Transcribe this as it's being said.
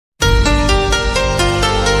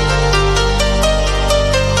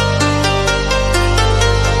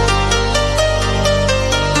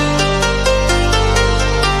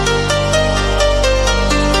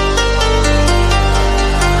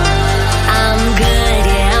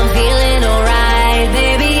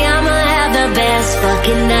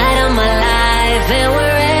fucking night of my life. And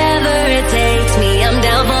wherever it takes me, I'm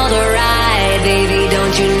down for the ride. Baby,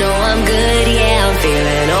 don't you know I'm good? Yeah, I'm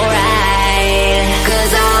feeling alright.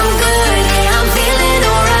 'Cause I'm good, yeah, I'm feeling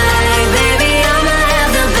alright. Baby, I'ma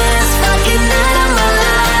have the best fucking night of my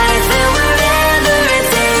life. And wherever it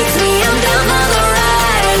takes me, I'm down for the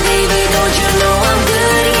ride. Baby, don't you know I'm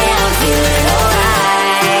good? Yeah, I'm feeling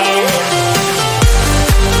alright.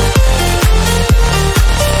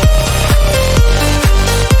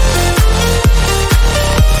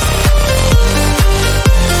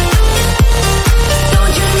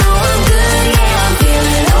 Don't you know I'm good? Yeah, I'm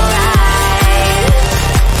feeling alright.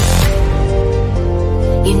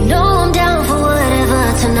 You know I'm down for whatever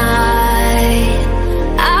tonight.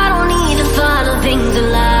 I don't need to follow things in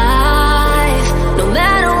life. No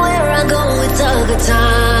matter where I go, it's a good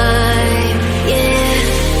time. Yeah.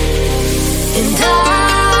 And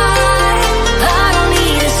I don't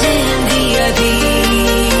need to sit in VIP.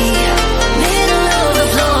 Middle of the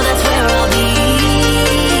floor, that's where I'll be.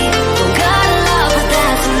 Don't got a lot, but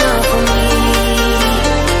that's enough for me.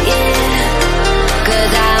 Yeah.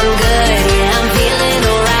 'Cause I'm good, yeah, I'm feeling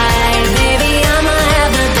alright. Baby, I'ma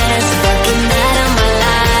have the best fucking night of my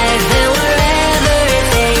life. And wherever it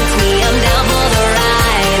takes me, I'm down for the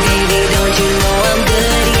ride. Baby, don't you know I'm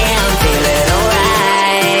good? Yeah, I'm feeling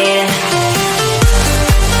alright.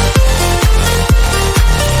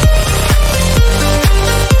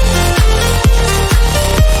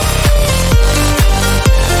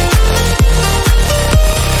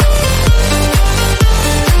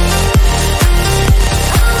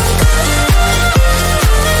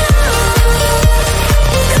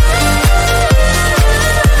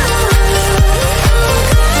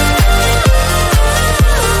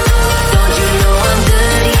 Don't you know I'm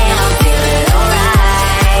good? Yeah, I'm feeling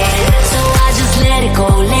alright. So I just let it go,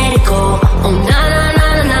 let it go. Oh na na na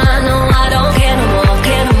na na, no I don't care no more,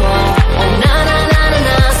 care no more. Oh na na na na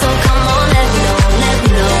na, so come on, let me know, let me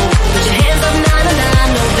know. Put your hands up, na na na,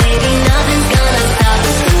 no baby, nothing's gonna stop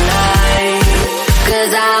us tonight.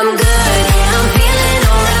 'Cause I'm good, yeah, I'm feeling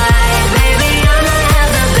alright. Baby, I'ma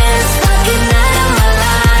have the best fucking night of my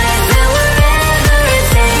life. And wherever it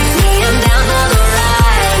takes me, I'm down for the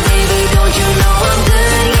ride. Baby, don't you know I'm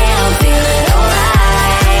good? Yeah, I'm feeling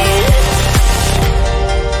alright.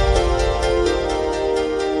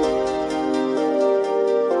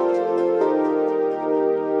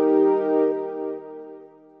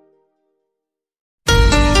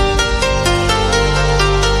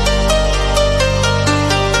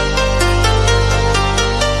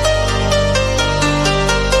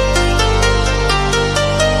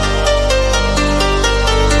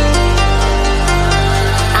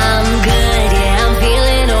 I'm good, yeah, I'm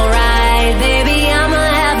feeling alright. Baby, I'ma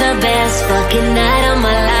have the best fucking night of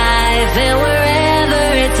my life. And wherever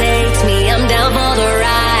it takes me, I'm down for the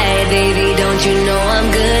ride. Baby, don't you know I'm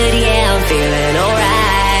good? Yeah, I'm feeling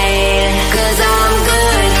alright. 'Cause I'm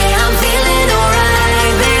good, yeah, I'm feeling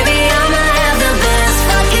alright. Baby, I'ma have the best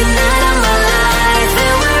fucking night of my life.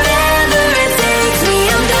 And wherever it takes me,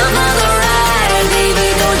 I'm down for the ride. Baby,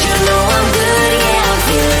 don't you know I'm good? Yeah, I'm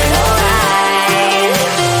feeling alright.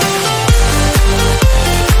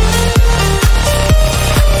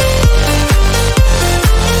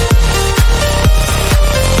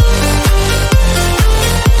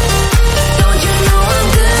 Don't you know I'm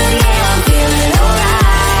good? Yeah, I'm feeling alright.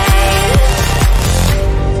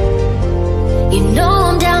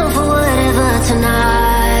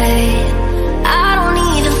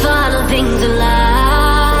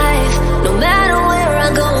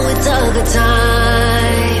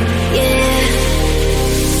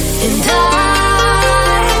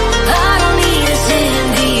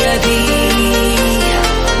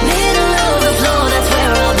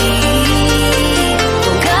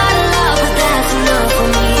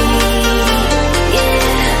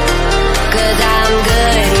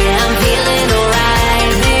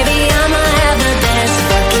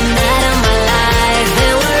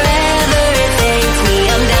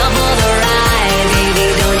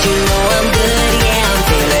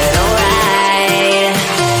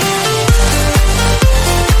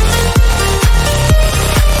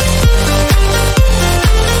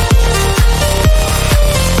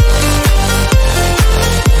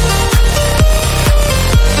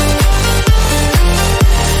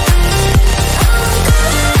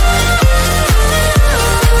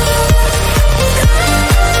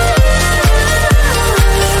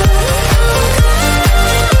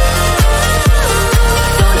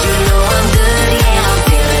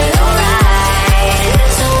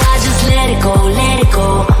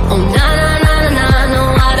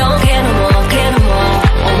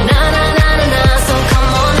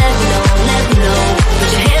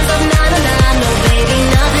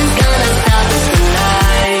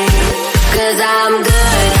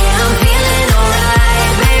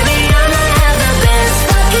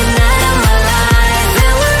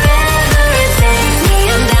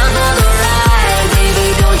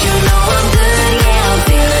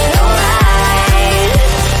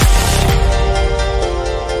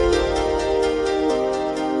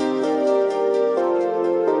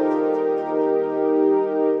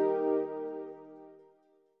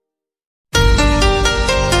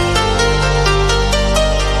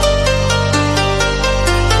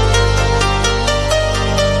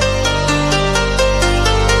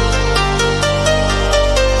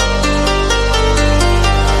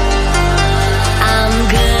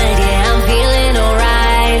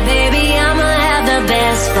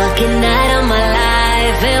 fucking night of my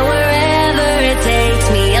life. And wherever it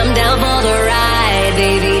takes me, I'm down for the ride.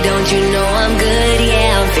 Baby, don't you know I'm good?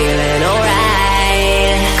 Yeah, I'm feeling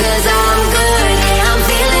alright. 'Cause I'm good, yeah, I'm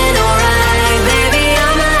feeling alright. Baby,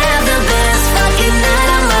 I'ma have the best fucking night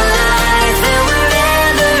of my life. And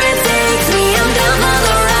wherever it takes me, I'm down for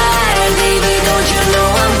the ride. Baby, don't you know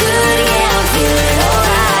I'm good? Yeah, I'm feeling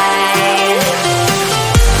alright.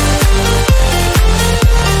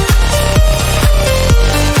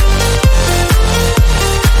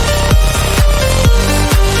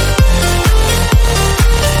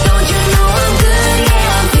 Don't you know I'm good?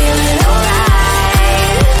 Yeah, I'm feeling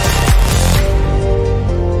alright.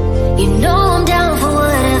 You know I'm down for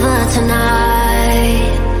whatever tonight.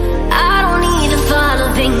 I don't need to follow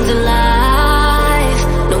things alive.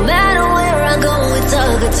 No matter where I go, it's a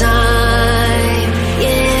good time.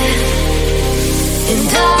 Yeah. And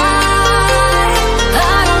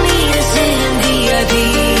I don't need to sit in VIP.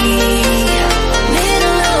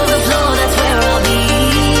 Middle of the floor, that's where I'll be.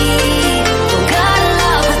 Don't got a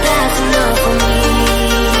lot, but that's enough for me.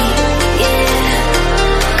 Yeah.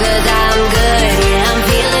 'Cause I'm good, yeah, I'm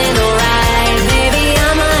feeling alright. Baby,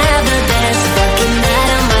 I'ma have the best fucking night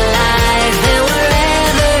of my life. And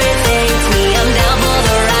wherever it takes me, I'm down for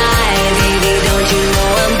the ride. Baby, don't you know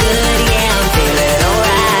I'm good? Yeah, I'm feeling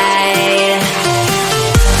alright.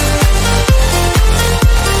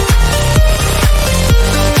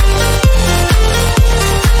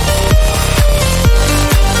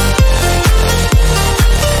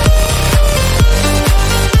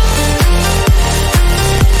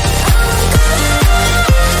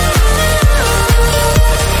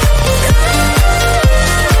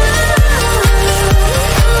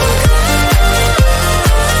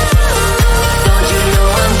 Don't you know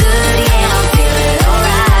I'm good? Yeah, I'm feeling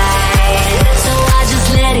alright. So I just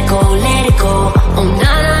let it go, let it go. Oh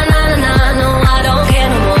na na na na na, no, I don't care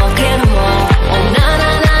no more, care no more. Oh na na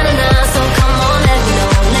na na na, so come on, let me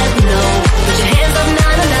know, let me know. Put your hands up, na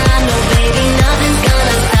na na, no baby, nothing's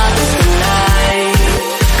gonna stop us tonight.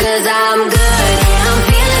 'Cause I'm good, yeah, I'm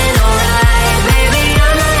feeling alright. Baby,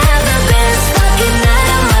 I'ma have the best fucking night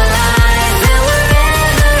of my life. And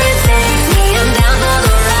wherever it takes me, I'm down for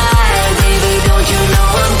the ride. Baby, don't you know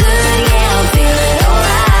I'm good? Yeah, I'm feeling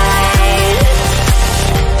alright.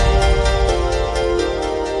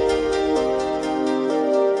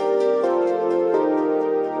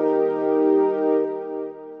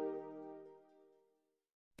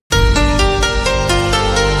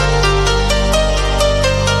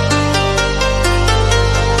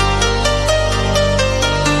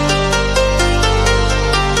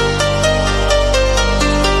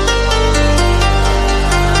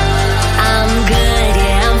 I'm good,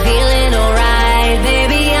 yeah, I'm feeling alright.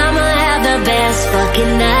 Baby, I'ma have the best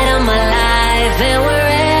fucking night of my life. And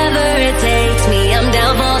wherever it takes me, I'm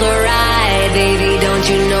down for the ride. Baby, don't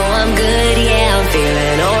you know I'm good? Yeah, I'm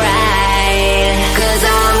feeling alright. 'Cause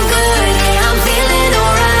I'm good, yeah, I'm feeling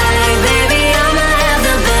alright. Baby, I'ma have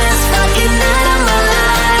the best fucking night of my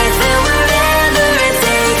life. And wherever it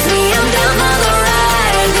takes me, I'm down for the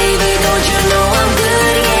ride. Baby, don't you know I'm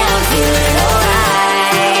good? Yeah, I'm feeling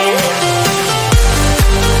alright.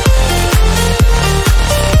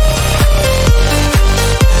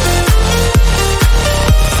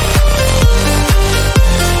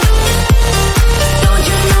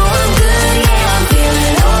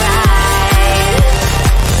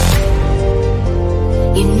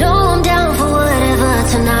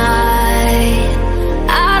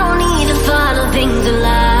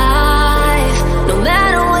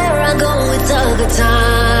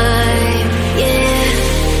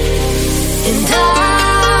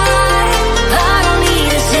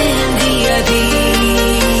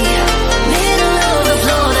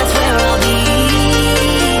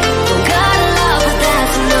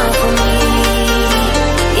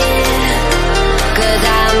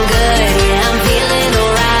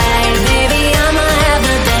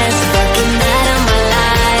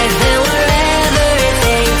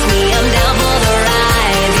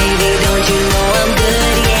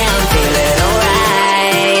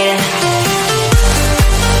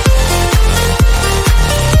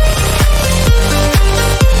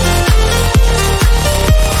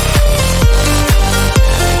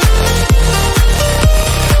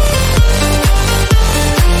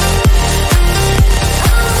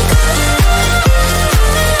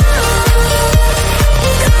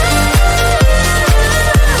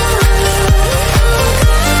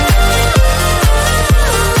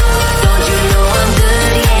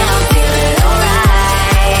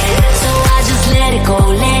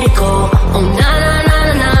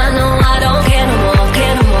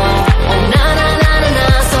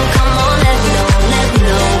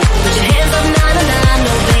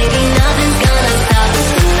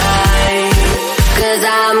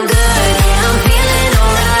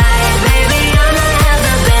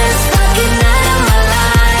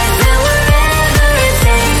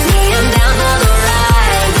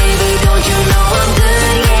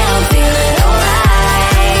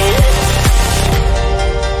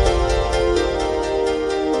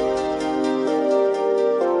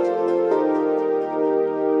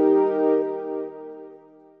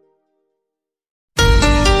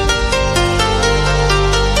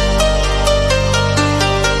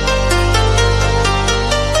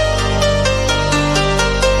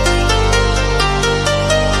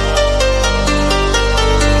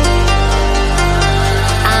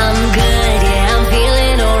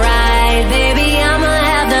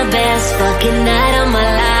 fucking night of my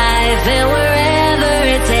life. And wherever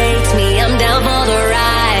it takes me, I'm down for the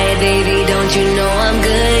ride. Baby, don't you know I'm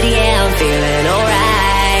good? Yeah, I'm feeling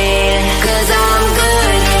alright. 'Cause I'm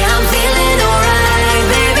good, yeah, I'm feeling alright.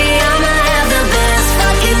 Baby, I'ma have the best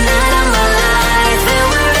fucking night of my life. And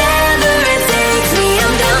wherever it takes me,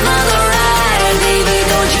 I'm down for the ride. Baby,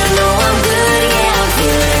 don't you know I'm good? Yeah, I'm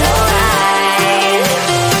feeling alright.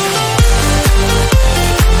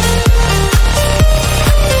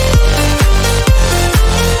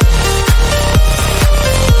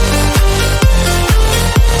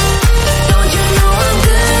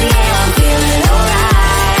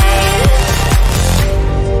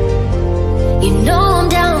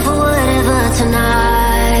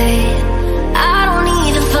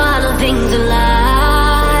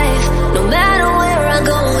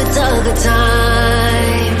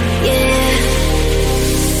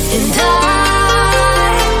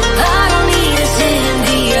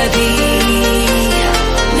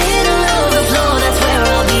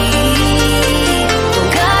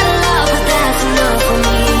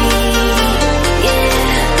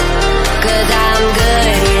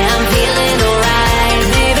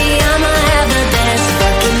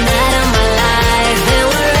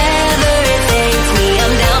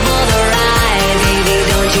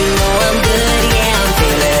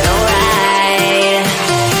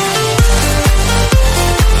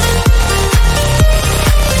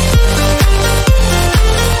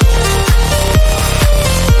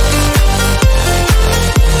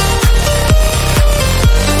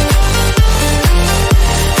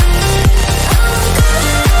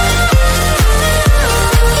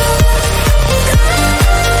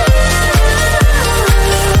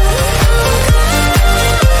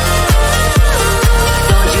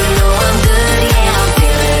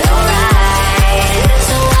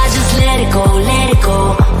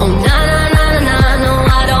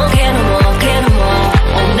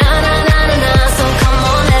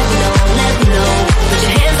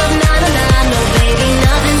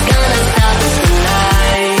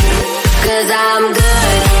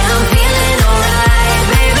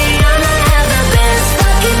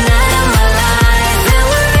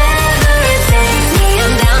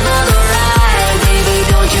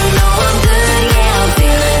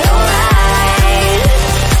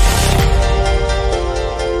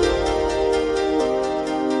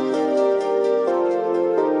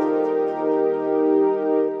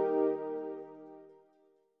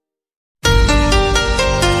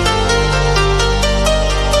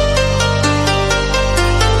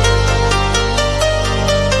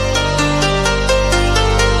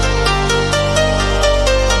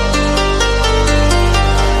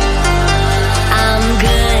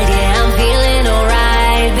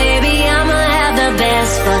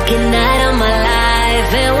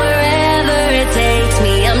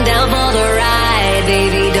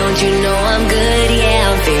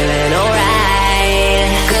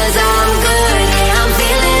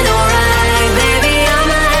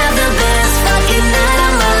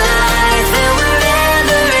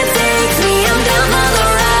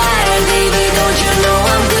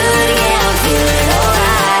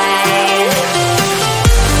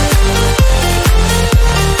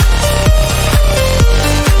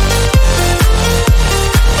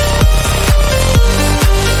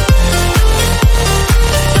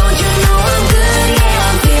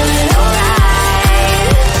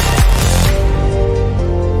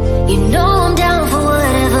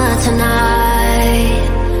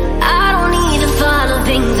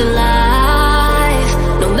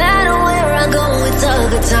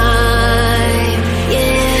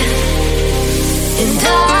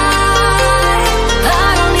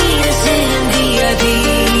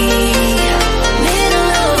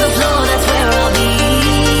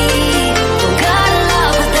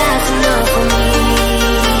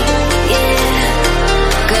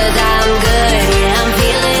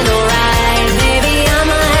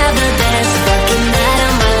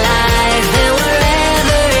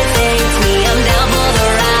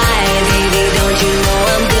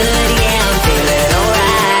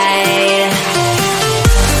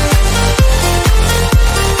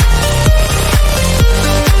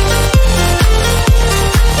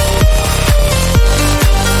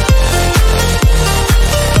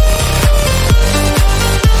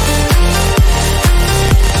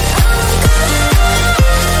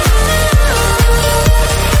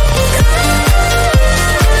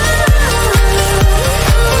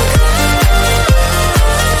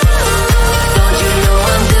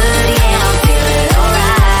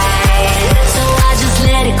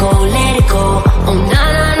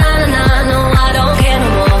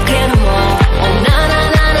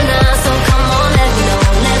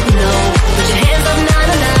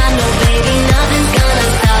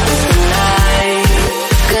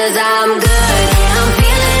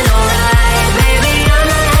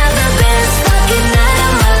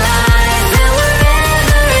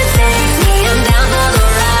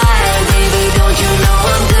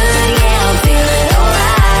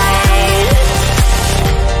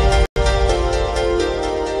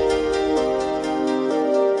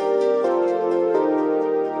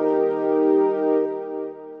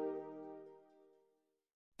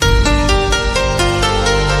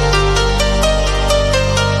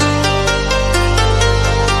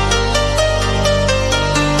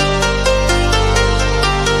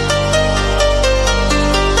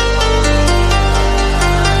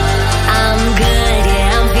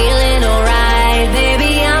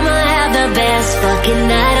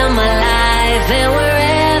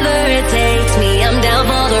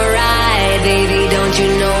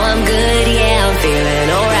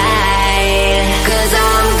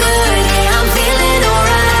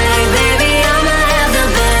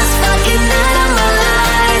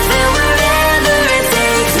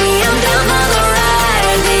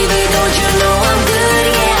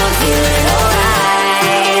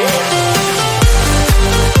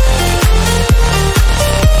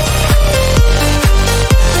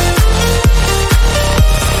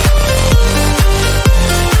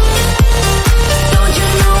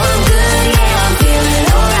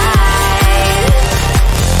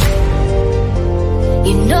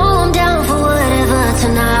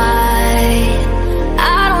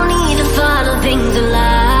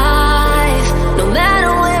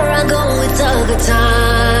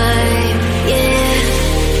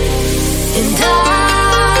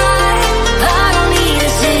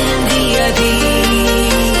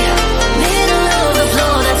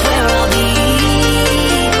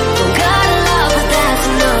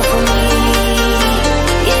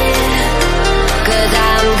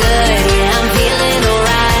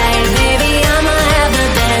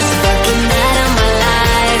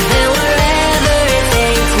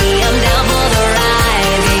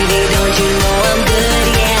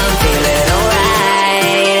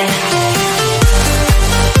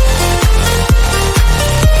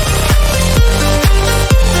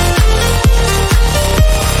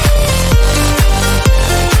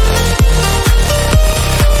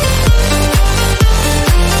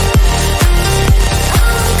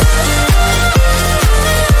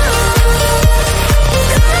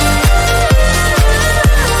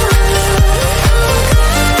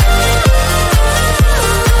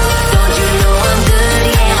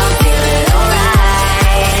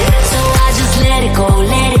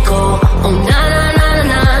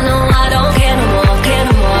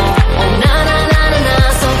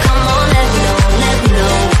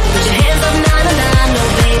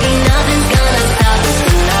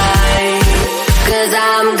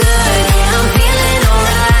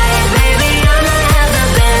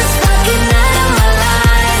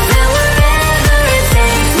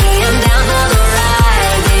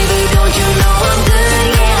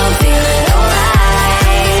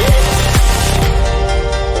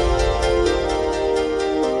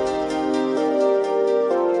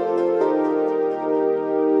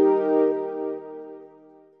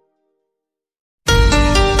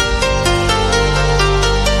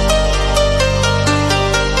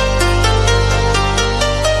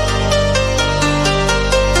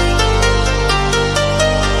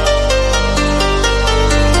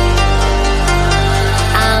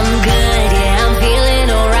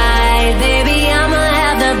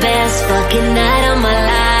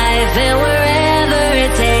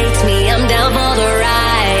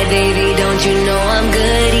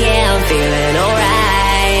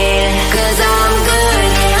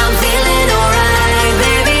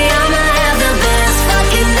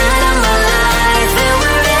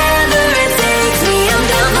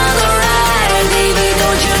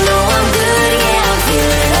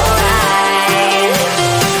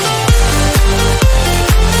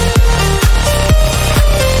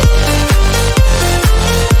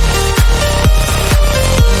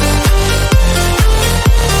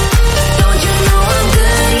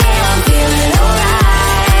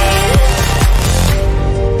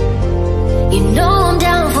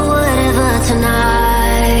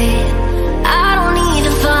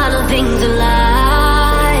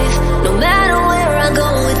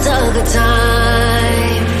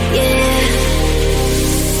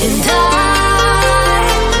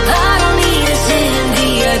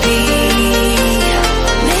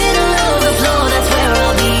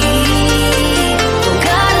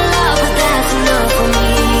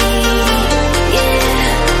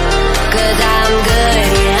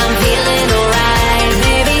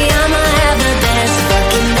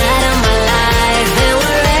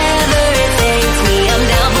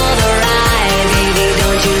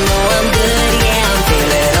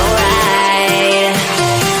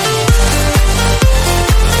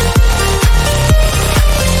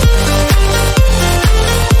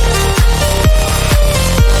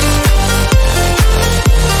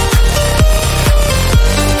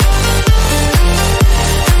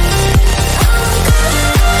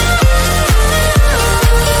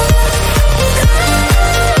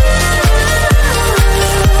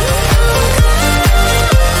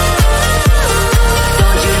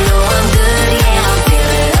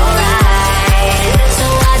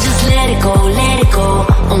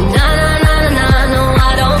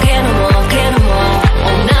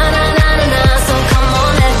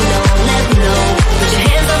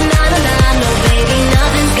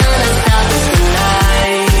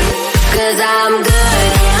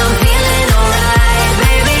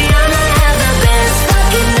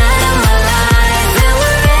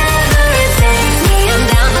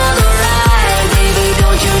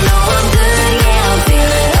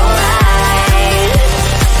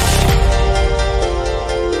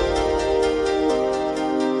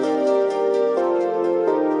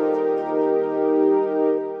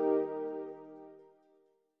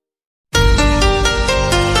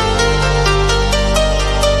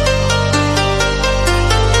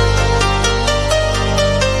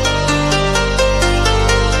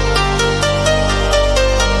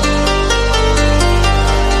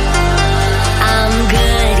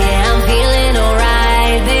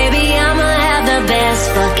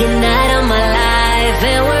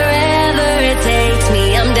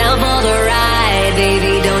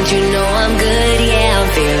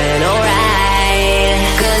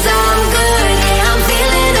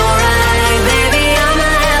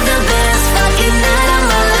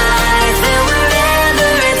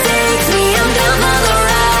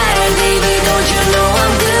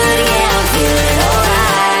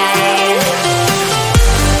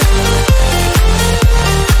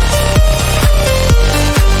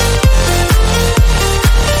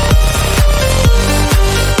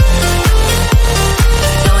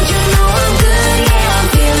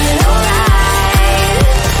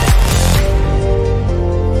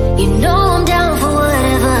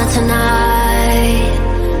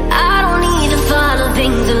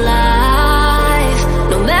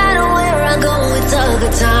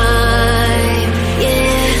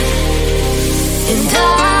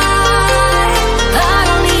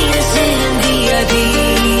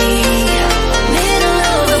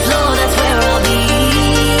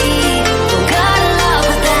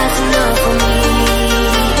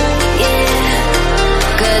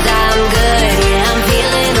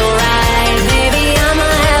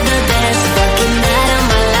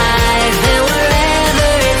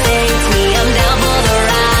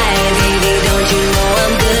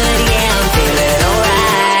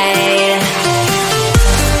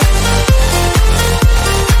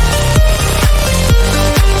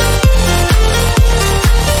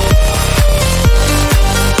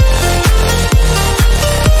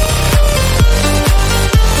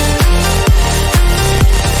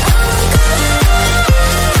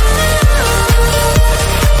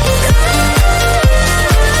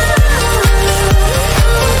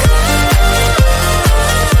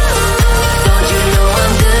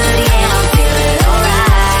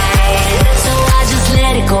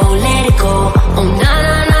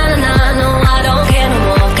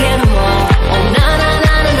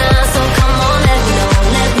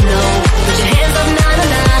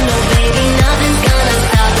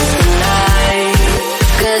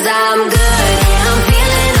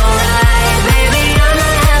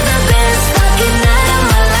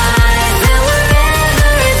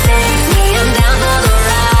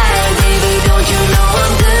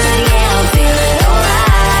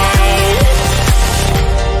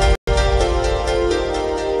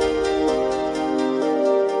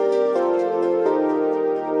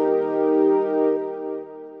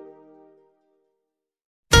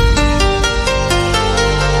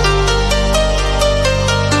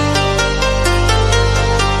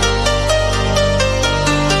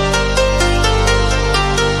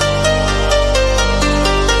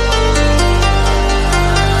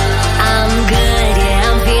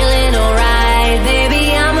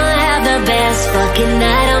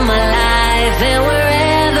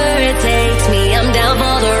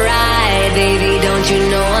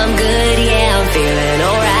 feeling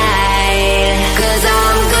alright. 'Cause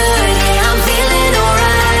I'm good, yeah, I'm feeling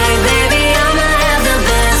alright. Baby, I'ma have the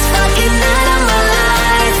best fucking night of my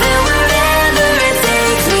life. And wherever it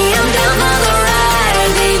takes me, I'm down for the ride.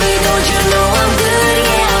 Baby, don't you know I'm good,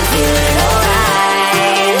 yeah, I'm feeling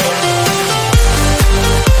alright.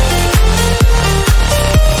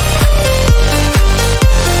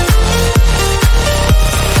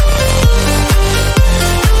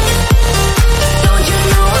 Don't you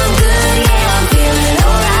know I'm good, yeah, I'm feeling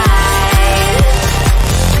alright.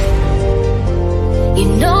 You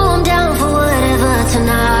know I'm down for whatever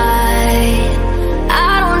tonight.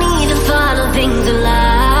 I don't need to follow things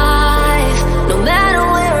alive. No matter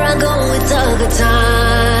where I go, it's a good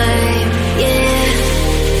time. Yeah.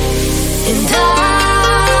 And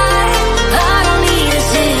I don't need to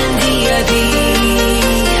sit in VIP.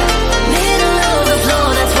 Middle of the floor,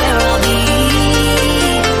 that's where I'll be.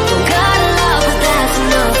 Don't got a lot, but that's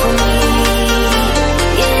enough for me.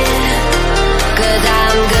 Yeah. 'Cause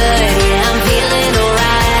I'm good, yeah, I'm feeling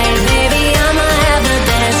alright. Baby, I'ma have the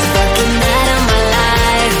best fucking night of my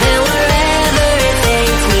life. And wherever it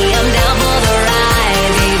takes me, I'm down for the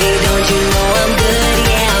ride. Baby, don't you know I'm good,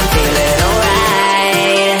 yeah, I'm feeling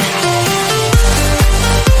alright.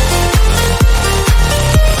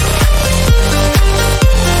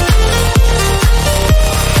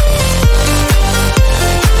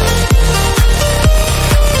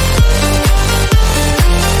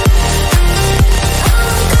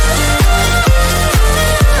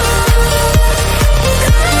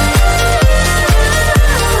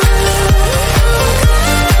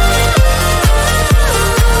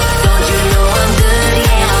 Don't you know I'm good,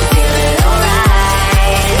 yeah, I'm feeling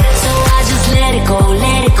alright. So I just let it go,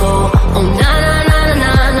 let it go. Oh na na na na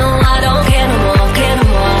na, no, I don't care no more, care no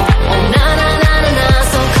more. Oh na na na na na,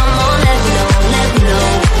 so come on, let me know, let me know.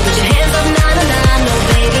 Put your hands up, na na na, no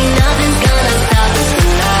baby, nothing's gonna stop us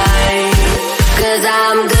tonight. 'Cause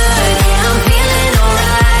I'm good, yeah, I'm feeling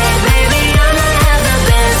alright. Baby, I'ma have the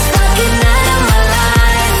best fucking night of my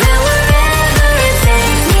life. And wherever it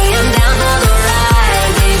takes me, I'm down for the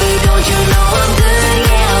ride. Baby, don't you know I'm good,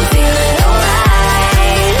 yeah, I'm feeling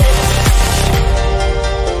alright.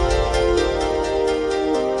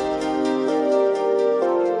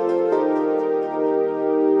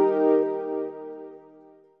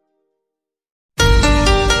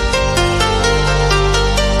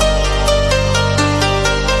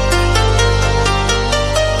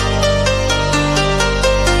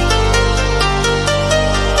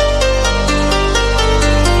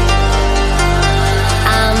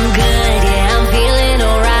 I'm good, yeah, I'm feeling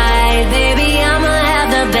alright. Baby, I'ma have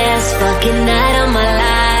the best fucking night of my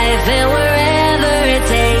life. And wherever it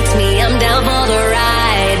takes me, I'm down for the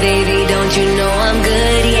ride. Baby, don't you know I'm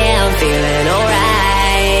good, yeah, I'm feeling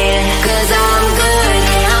alright. 'Cause I'm good,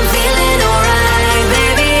 yeah, I'm feeling alright.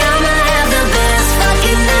 Baby, I'ma have the best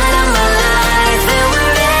fucking night of my life. And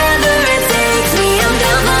wherever it takes me, I'm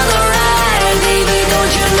down for the ride. Baby,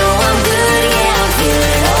 don't you know I'm good, yeah, I'm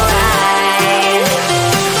feeling alright.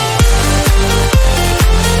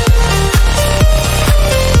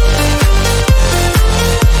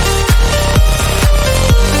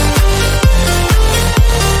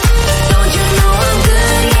 Don't you know I'm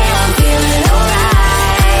good, yeah, I'm feeling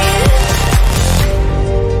alright.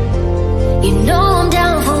 You know I'm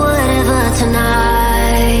down for whatever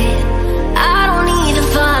tonight. I don't need to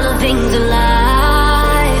follow things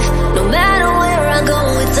alive. No matter where I go,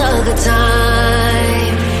 it's a good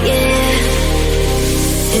time. Yeah.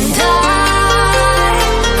 And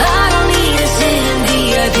I don't need to sit in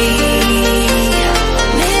VIP.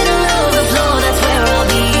 Middle of the floor, that's where I'll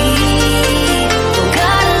be. Don't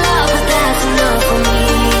got a lot, but that's enough for me.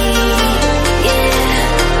 Yeah.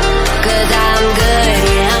 'Cause I'm good,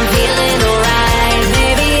 yeah, I'm feeling alright.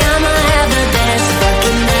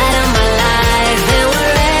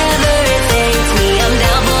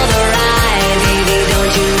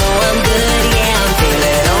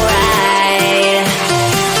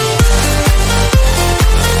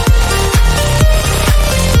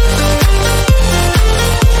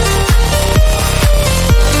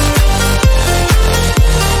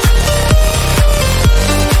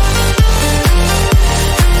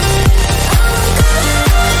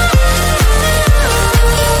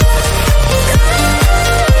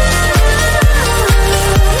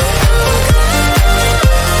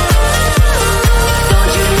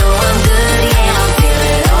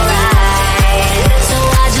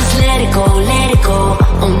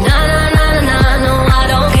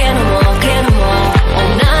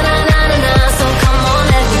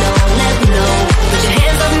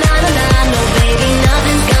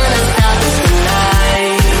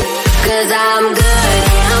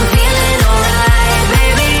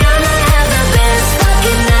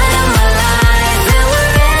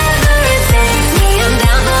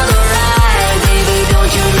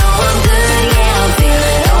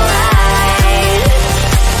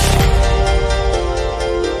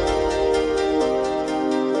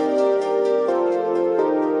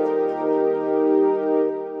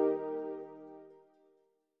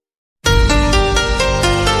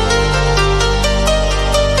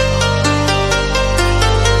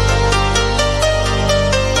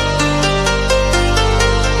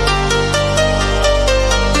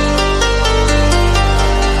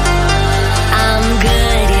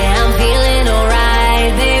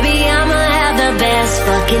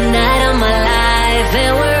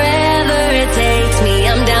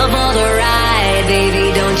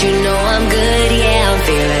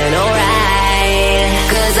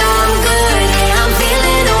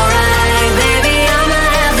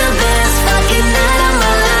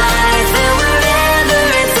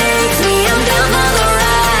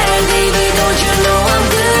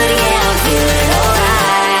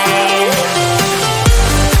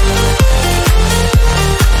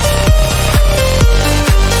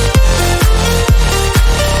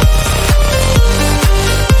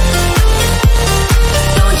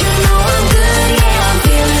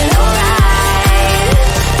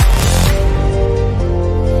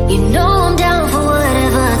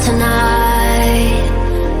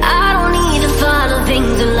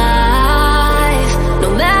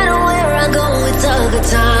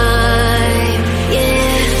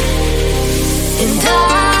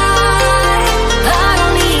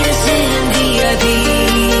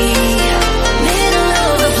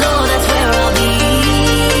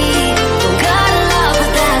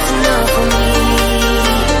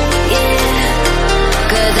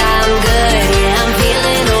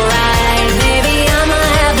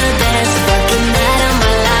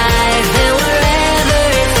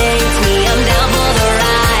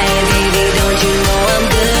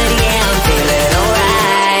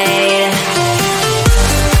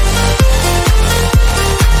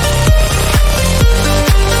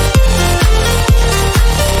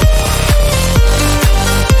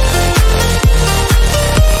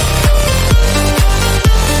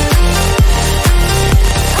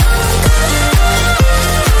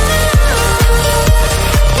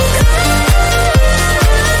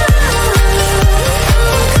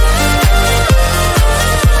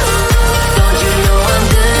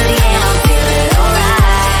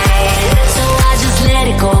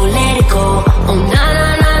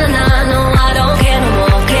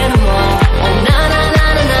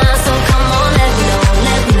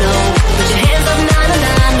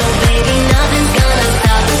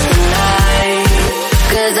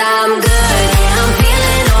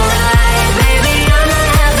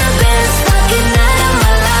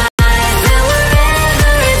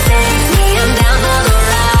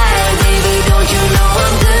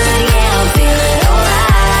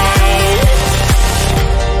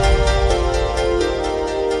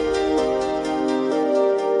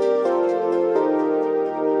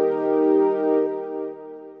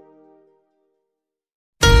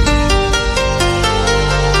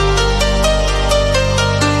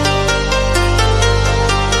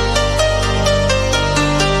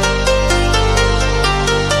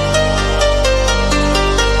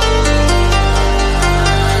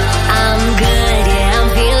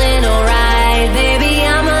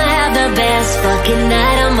 fucking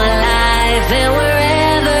night of my life. And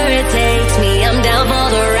wherever it takes me, I'm down for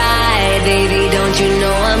the ride. Baby, don't you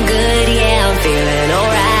know I'm good? Yeah, I'm feeling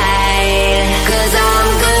alright. 'Cause I'm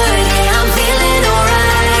good, yeah, I'm feeling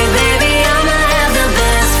alright. Baby, I'ma have the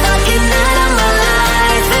best fucking night of my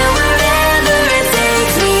life. And wherever it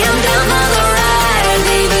takes me, I'm down for the ride.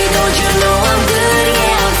 Baby, don't you know I'm good?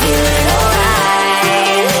 Yeah, I'm feeling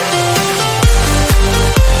alright.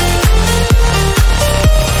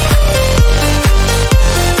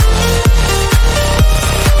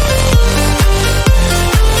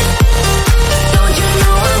 Don't you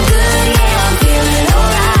know I'm good? Yeah, I'm feeling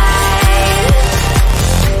alright.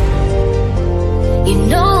 You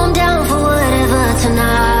know I'm down for whatever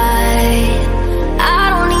tonight. I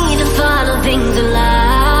don't need to follow things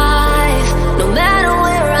alive. No matter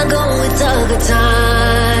where I go, it's a good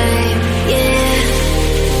time. Yeah.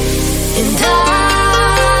 And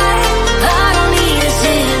I don't need to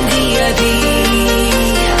sit in VIP.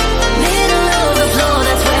 Middle of the floor,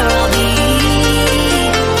 that's where I'll be.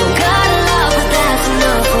 Don't got a lot, but that's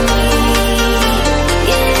enough for me.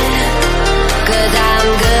 Yeah. 'Cause I'm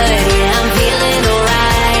good, yeah, I'm feeling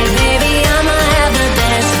alright. Baby, I'ma have the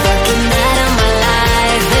best fucking night of my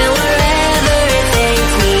life. And wherever it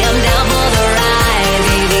takes me, I'm down for the ride.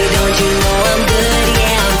 Baby, don't you know I'm good?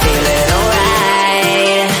 Yeah, I'm feeling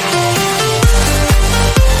alright.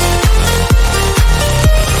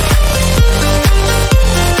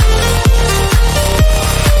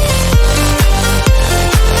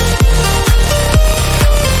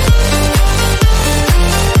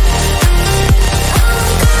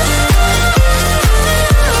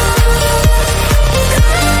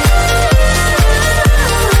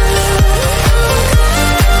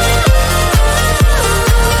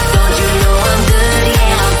 Don't you know I'm good?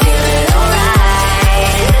 Yeah, I'm feeling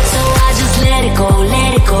alright. So I just let it go,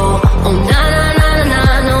 let it go. Oh na na na na na,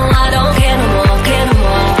 no, I don't care no more, care no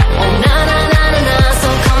more. Oh na na na na na, so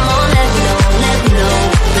come on, let me know, let me know.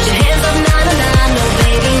 Put your hands up, na na na, no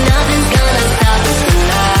baby, nothing's gonna stop us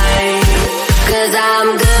tonight. 'Cause I'm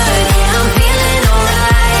good, yeah, I'm feeling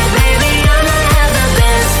alright. Baby, I'ma have the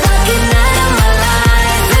best fucking night of my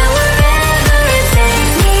life. And wherever it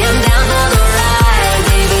takes me, I'm down for the ride.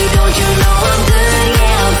 Baby, don't you know I'm good?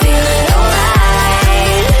 Yeah, I'm feeling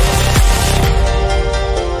alright.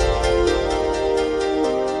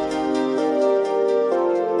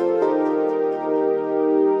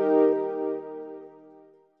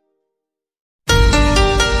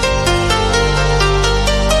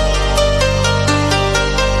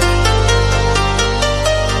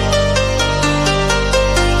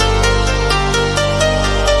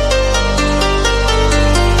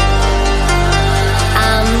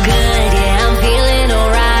 I'm good, yeah, I'm feeling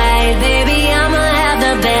alright. Baby, I'ma have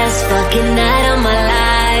the best fucking night of my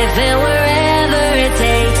life. And wherever it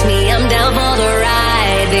takes me, I'm down for the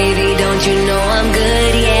ride. Baby, don't you know I'm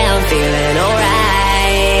good? Yeah, I'm feeling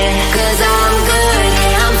alright. 'Cause I'm good,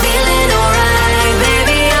 yeah, I'm feeling alright.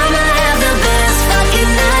 Baby, I'ma have the best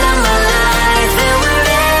fucking night of my life. And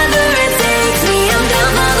wherever it takes me, I'm down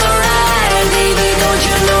for the ride. Baby, don't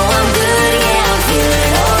you know I'm good? Yeah, I'm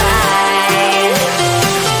feeling alright.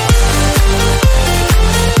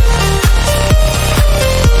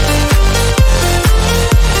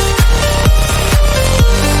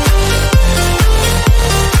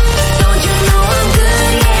 Don't you know I'm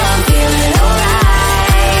good? Yeah, I'm feeling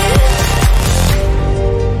alright.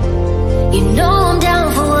 You know I'm down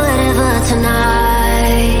for whatever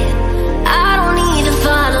tonight. I don't need to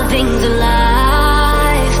follow things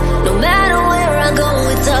alive. No matter where I go,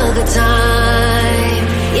 it's a good time.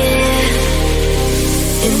 Yeah.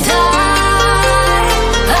 And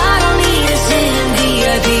I don't need to sit in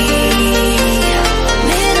VIP.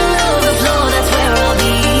 Middle of the floor, that's where I'll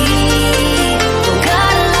be. Don't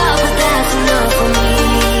got a lot, but that's enough for me.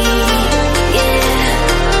 Yeah.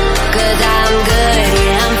 'Cause I'm good,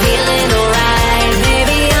 yeah, I'm feeling alright.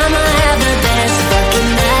 Baby, I'ma have the best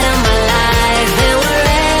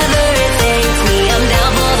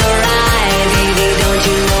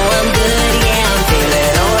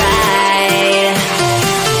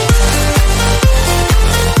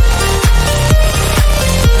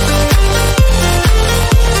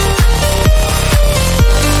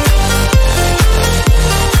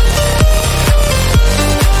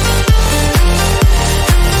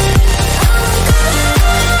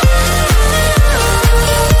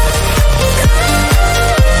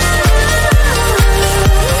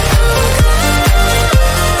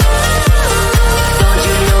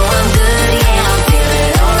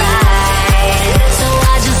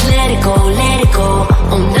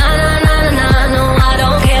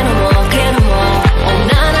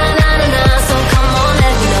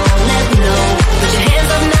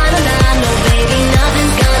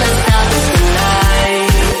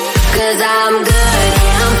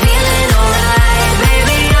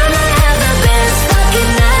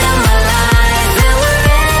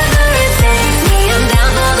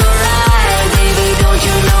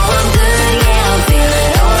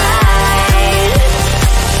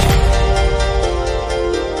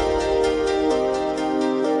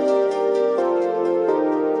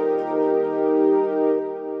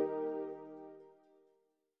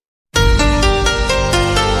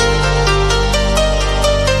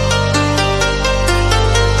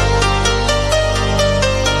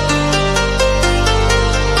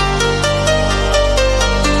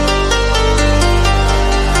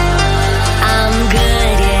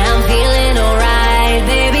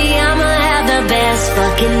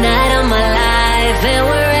And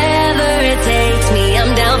wherever it takes me,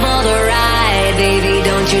 I'm down for the ride. Baby,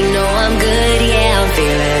 don't you know I'm good? Yeah, I'm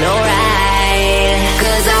feeling alright.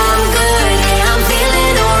 'Cause I'm good, yeah, I'm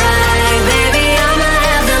feeling alright. Baby, I'ma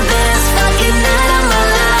have the best fucking night of my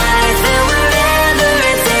life. And wherever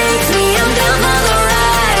it takes me, I'm down for the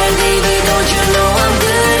ride. Baby, don't you know I'm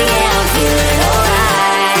good? Yeah, I'm feeling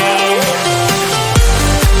alright.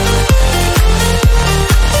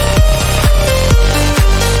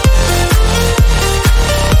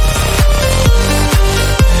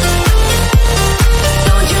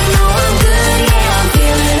 Don't you know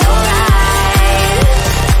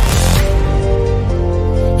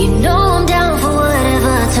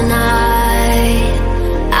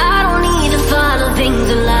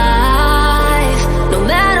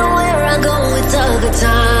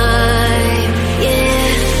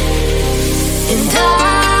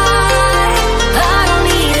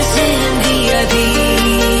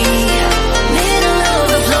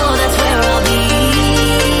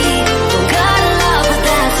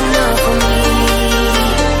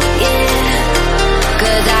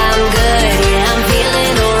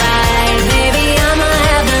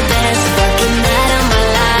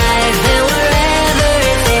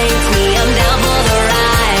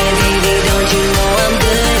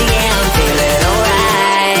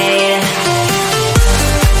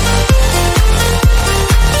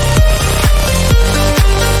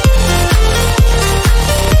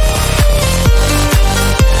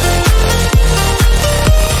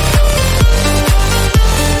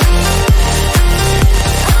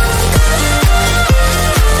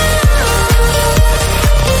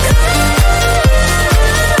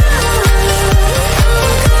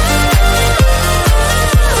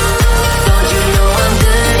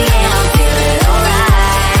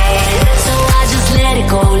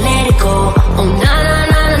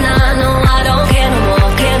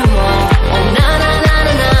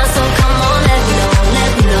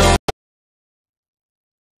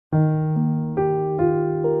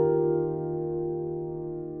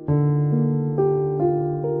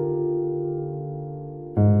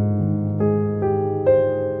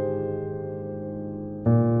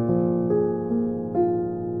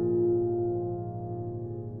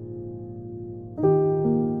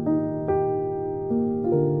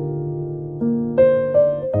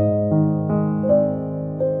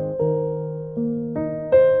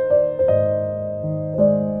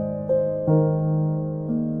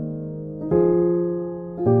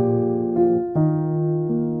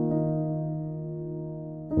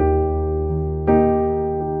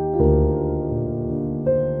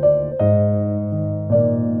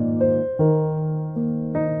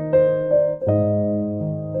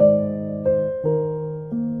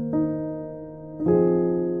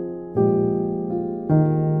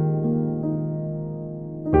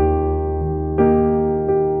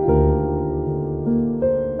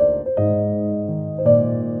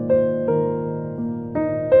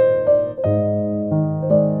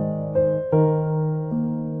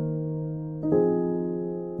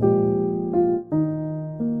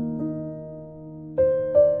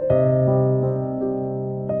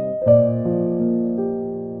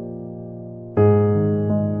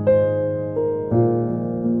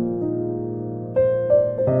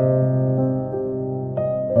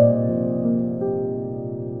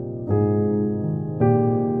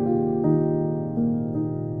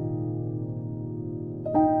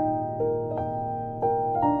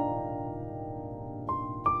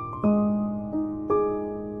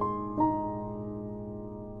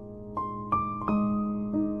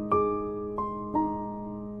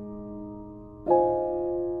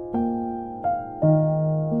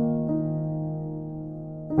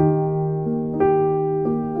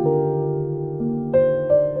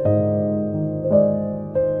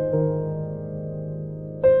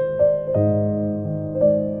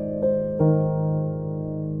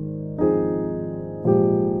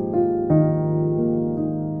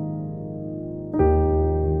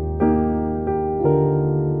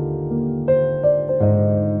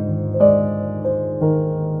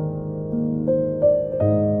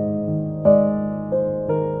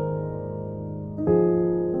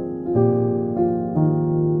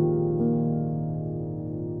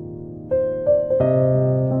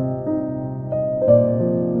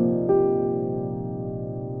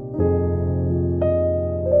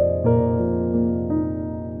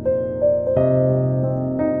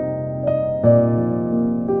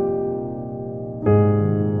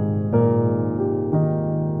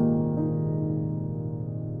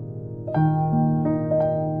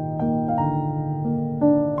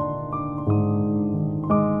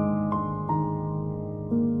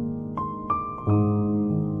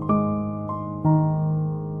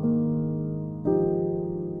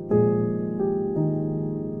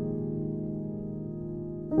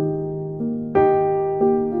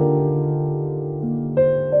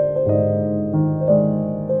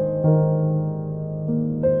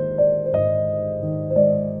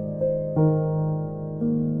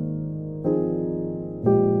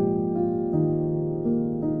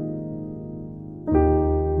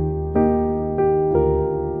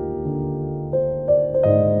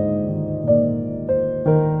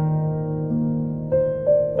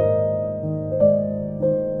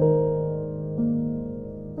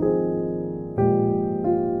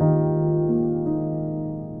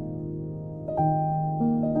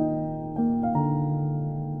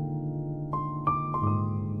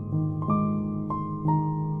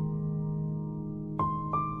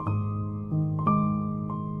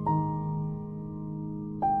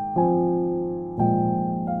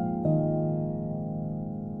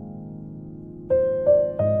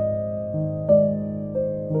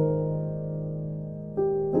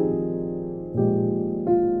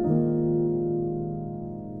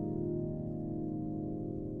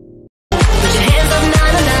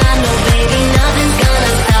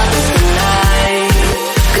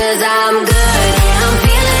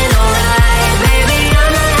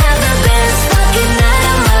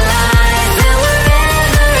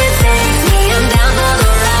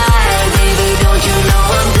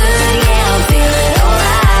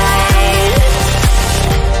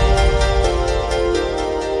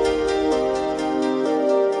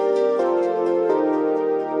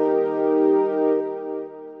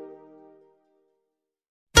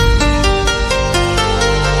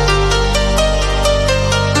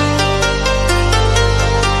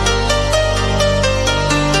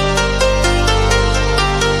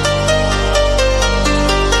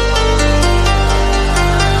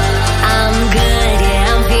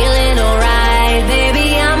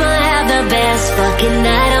fucking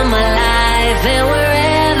night of my life. And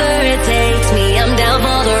wherever it takes me, I'm down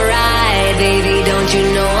for the ride. Baby, don't you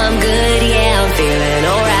know I'm good? Yeah, I'm feeling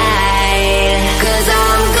alright. 'Cause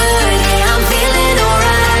I'm good, yeah, I'm feeling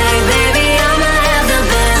alright. Baby, I'ma have the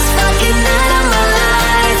best fucking night of my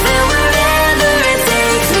life. And wherever it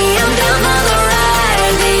takes me, I'm down for the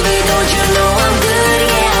ride. Baby, don't you know I'm good?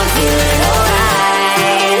 Yeah, I'm feeling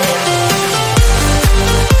alright.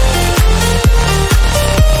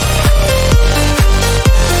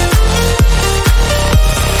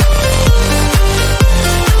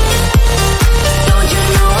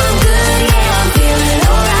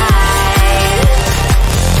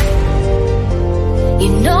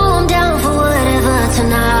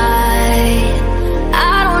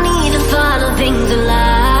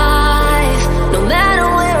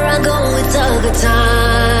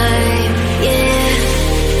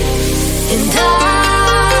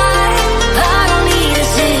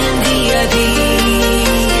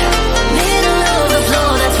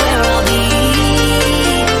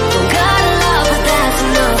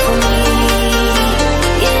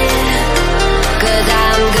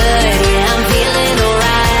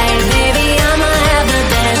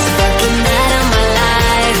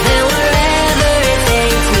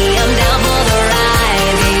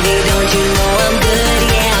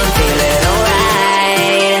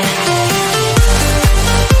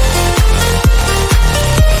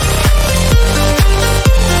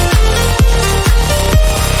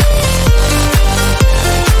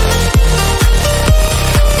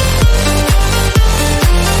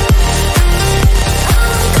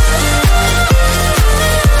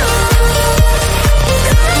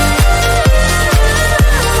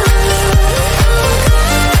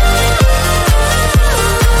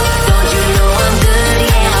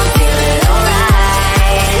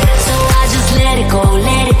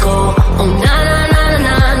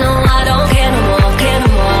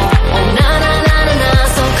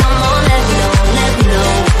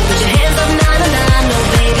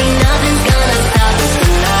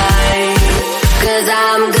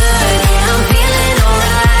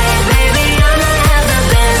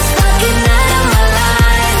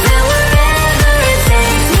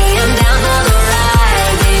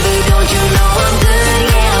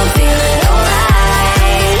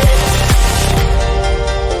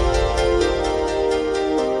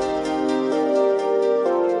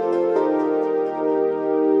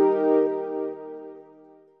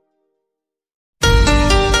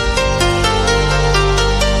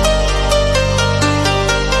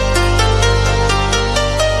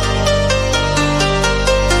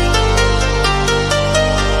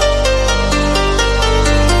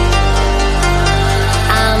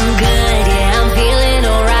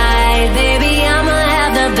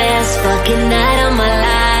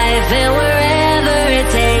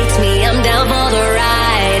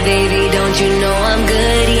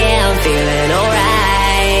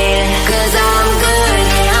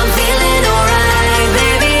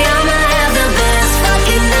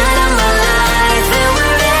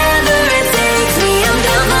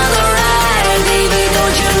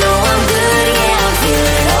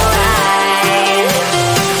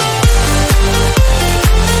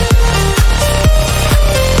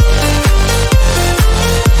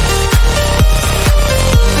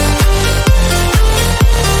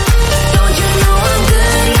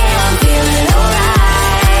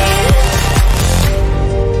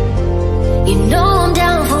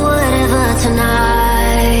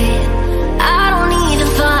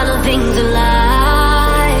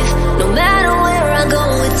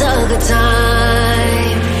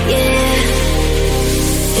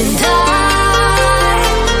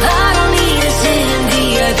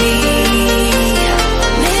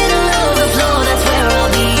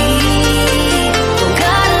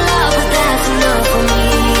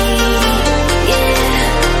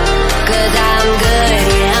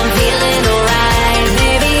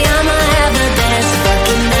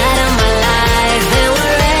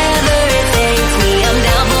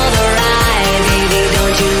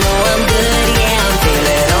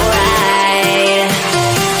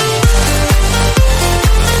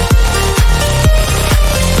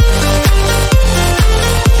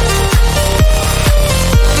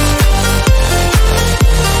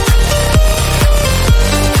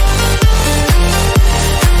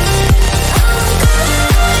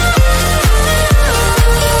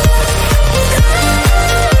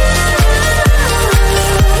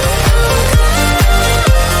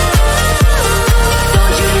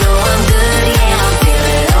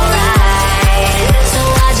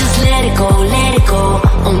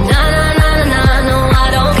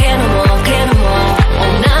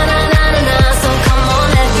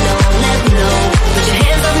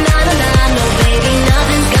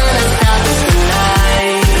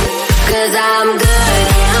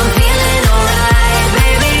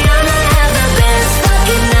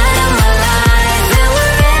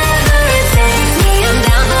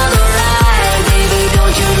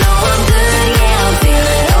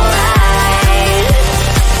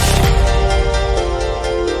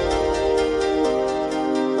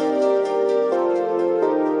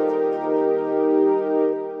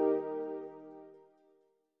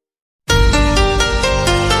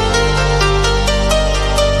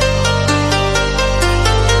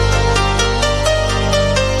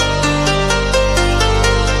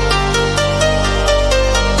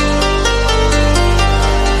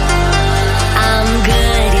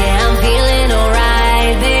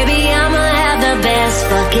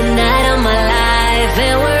 fucking night of my life.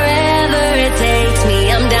 And wherever it takes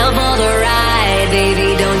me, I'm down for the ride.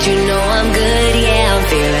 Baby, don't you know I'm good? Yeah, I'm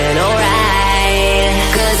feeling alright.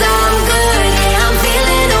 'Cause I'm good, yeah, I'm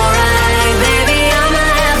feeling alright. Baby, I'ma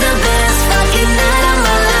have the best fucking night of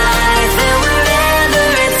my life. And wherever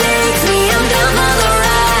it takes me, I'm down for the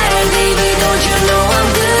ride. Baby, don't you know I'm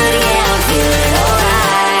good? Yeah, I'm feeling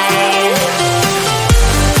alright.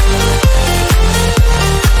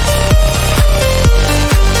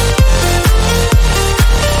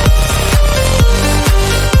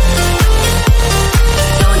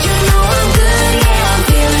 Don't you know I'm good? Yeah, I'm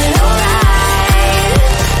feeling alright.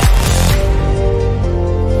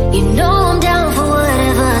 You know I'm down for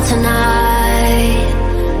whatever tonight.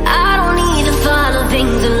 I don't need to follow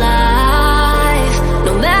things of life.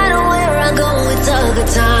 No matter where I go, it's a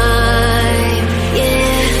good time.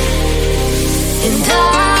 Yeah. And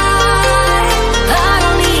I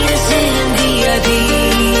don't need to sit in VIP.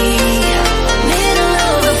 Middle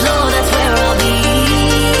of the floor, that's where I'll be.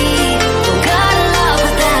 Don't got a lot,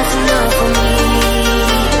 but that's enough for me.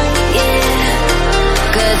 Yeah.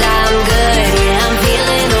 'Cause I'm good, yeah, I'm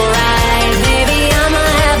feeling alright. Baby, I'ma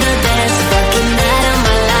have the best fucking night of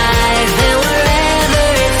my life. And wherever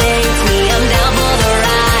it takes me, I'm down for the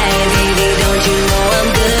ride. Baby, don't you know I'm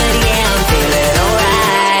good? Yeah, I'm feeling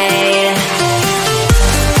alright.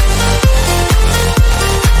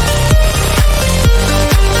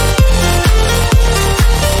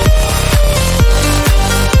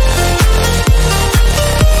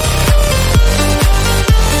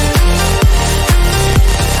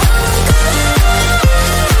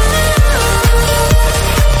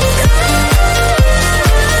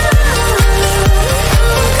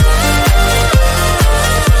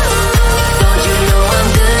 Don't you know I'm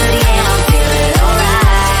good? Yeah, I'm feeling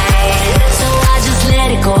alright. So I just let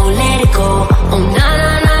it go, let it go. Oh na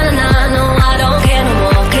na na na na, no, I don't care no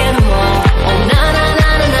more, care no more. Oh na na na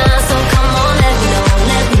na na, so come on, let me know,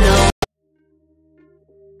 let me know.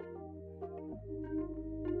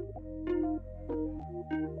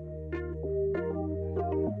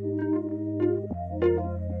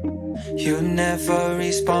 You never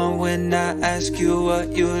respond when I ask you what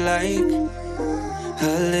you like.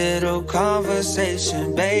 A little conversation,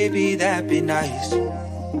 baby, that'd be nice.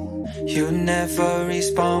 You never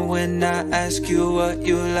respond when I ask you what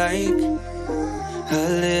you like. A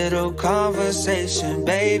little conversation,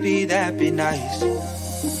 baby, that'd be nice.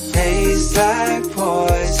 Tastes like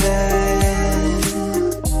poison,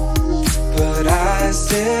 but I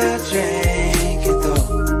still drink it though.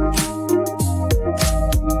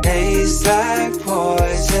 Tastes like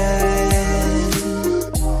poison,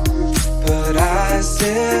 but I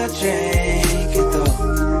still drink it though.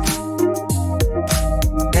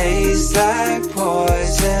 Tastes like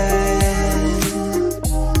poison,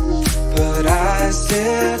 but I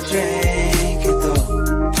still drink it though.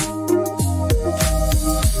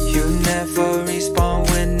 You never respond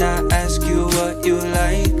when I ask you what you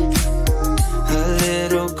like. A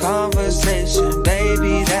little conversation,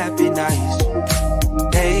 baby, that'd be nice.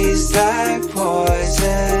 Tastes like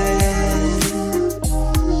poison,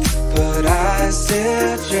 but I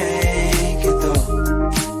still drink it though.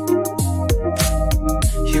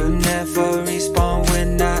 You never respond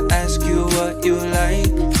when I ask you what you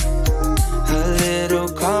like. A little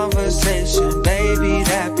conversation, baby,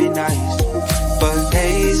 that'd be nice. But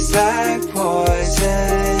tastes like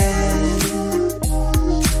poison,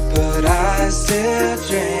 but I still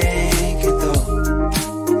drink it though.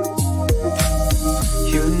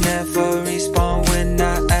 You never respond when I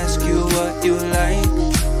ask you what you like.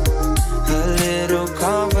 A little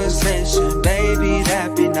conversation, baby,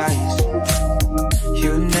 that'd be nice.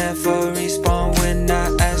 You never respond when I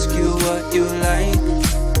ask you what you like.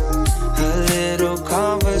 A little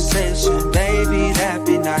conversation, baby, that'd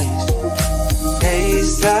be nice.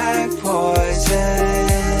 Tastes like poison,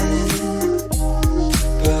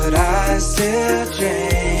 but I still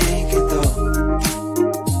drink it though.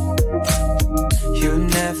 You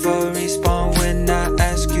never respond when I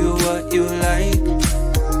ask you what you like.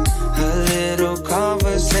 A little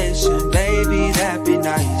conversation, baby, that'd be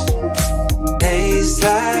nice. Tastes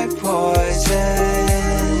like poison,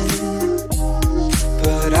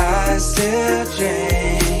 but I still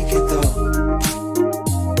drink it though.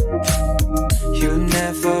 You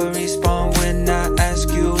never respond when I ask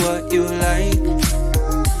you what you like.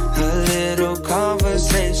 A little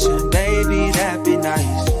conversation, baby, that'd be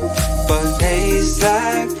nice. But tastes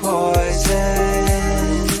like poison,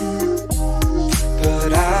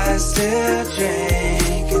 but I still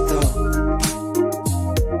drink it though.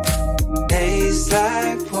 Tastes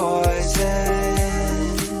like poison,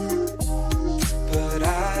 but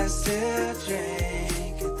I still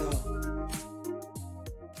drink it.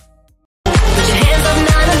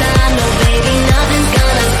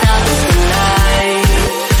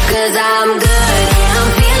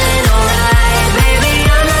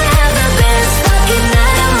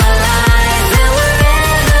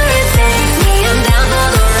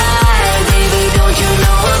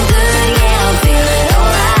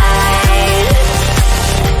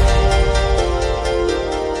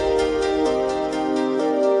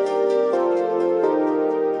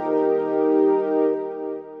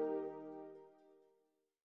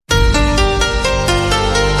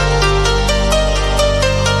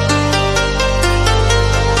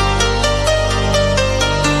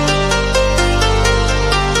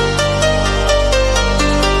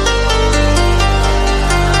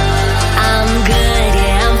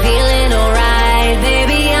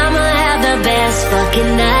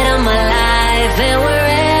 fucking night of my life. And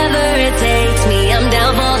wherever it takes me, I'm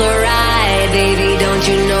down for the ride. Baby, don't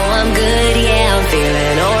you know I'm good? Yeah, I'm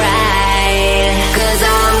feeling alright. 'Cause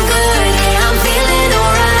I'm good, yeah, I'm feeling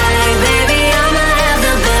alright. Baby, I'ma have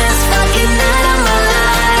the best fucking night of my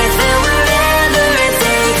life. And wherever it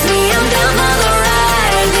takes me, I'm down for the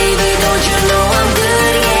ride. Baby, don't you know I'm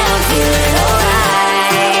good? Yeah, I'm feeling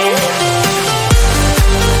alright.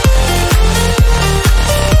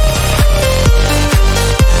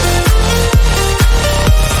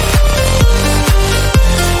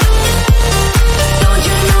 Don't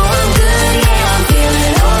you know I'm good? Yeah, I'm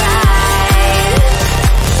feeling alright.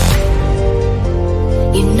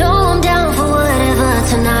 You know I'm down for whatever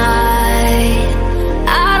tonight.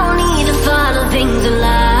 I don't need to follow things in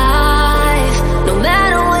life. No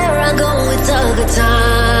matter where I go, it's a good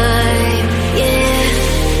time. Yeah.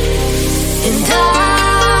 And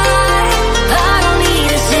I don't need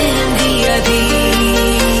to sit in VIP.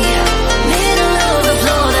 Middle of the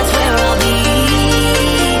floor, that's where I'll be.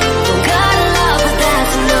 Don't got a lot, but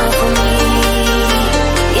that's enough for me.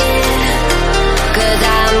 Yeah. 'Cause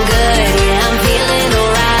I'm good, yeah, I'm feeling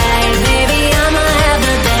alright. Baby, I'ma have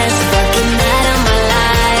the best fucking night of my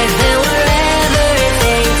life. And wherever it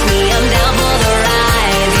takes me, I'm down for the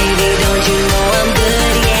ride. Baby, don't you know I'm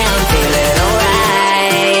good? Yeah, I'm feeling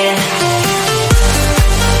alright.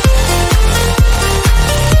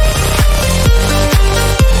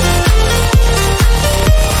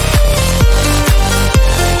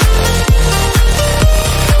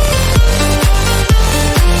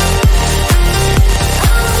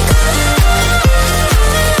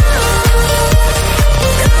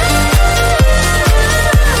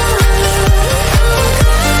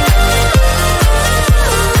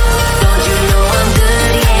 Don't you know I'm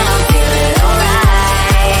good? Yeah, I'm feeling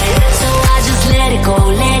alright. So I just let it go,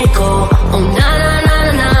 let it go. Oh na na na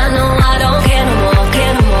na na, no, I don't care no more,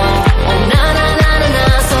 care no more. Oh na na na na na,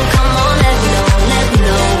 so come on, let me know, let me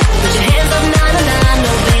know. Put your hands up, na na na,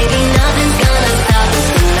 no baby, nothing's gonna stop us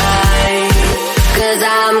tonight. 'Cause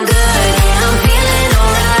I'm good, yeah, I'm feeling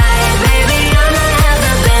alright. Baby, I'ma have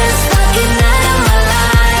the best fucking night of my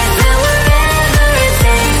life. And wherever it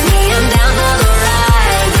takes me, I'm down for the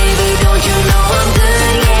ride. Baby, don't you know I'm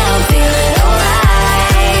good? Yeah, I'm feeling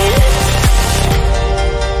alright.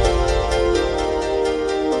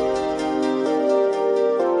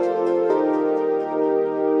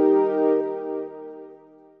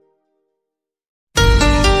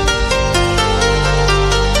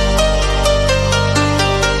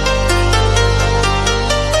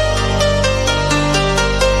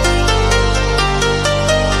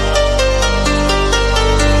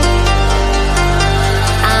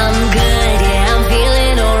 I'm good, yeah, I'm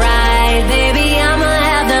feeling alright. Baby, I'ma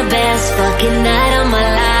have the best fucking night of my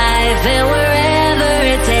life. And wherever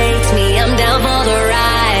it takes me, I'm down for the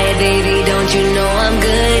ride. Baby, don't you know I'm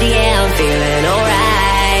good? Yeah, I'm feeling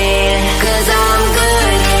alright. 'Cause I'm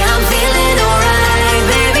good, yeah, I'm feeling alright.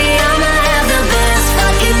 Baby, I'ma have the best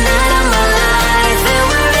fucking night of my life. And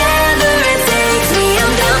wherever it takes me,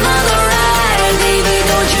 I'm down for the ride. Baby,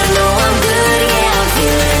 don't you know I'm good? Yeah, I'm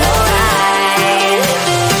feeling alright.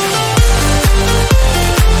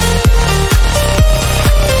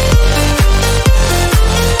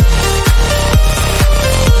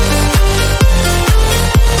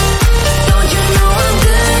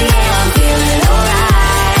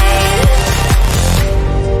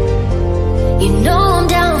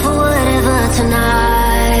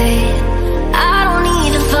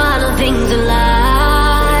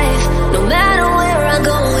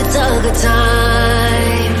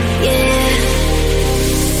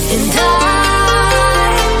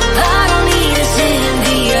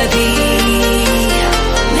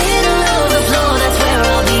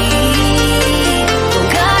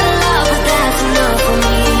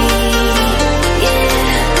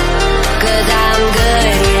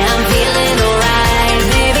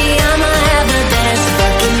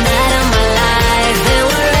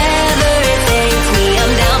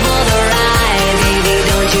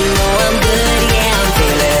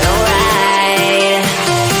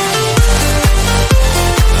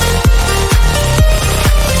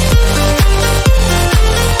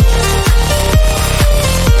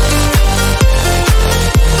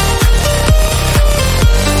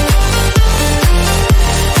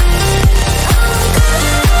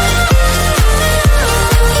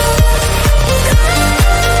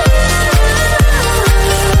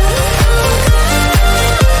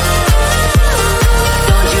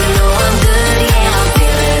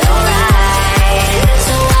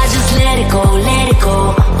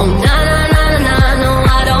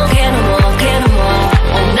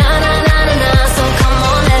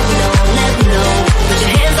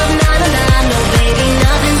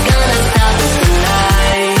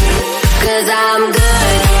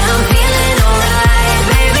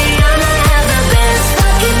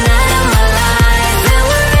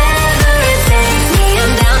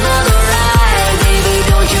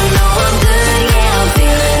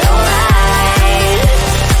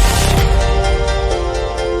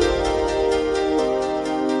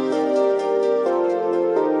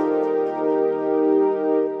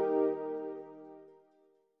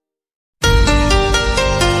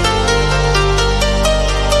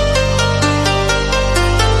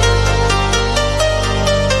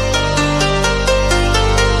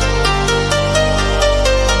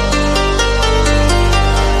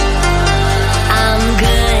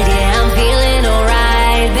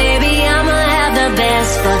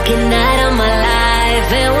 fucking night of my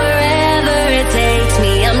life. And wherever it takes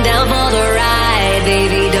me, I'm down for the ride.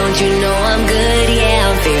 Baby, don't you know I'm good? Yeah,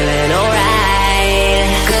 I'm feeling alright.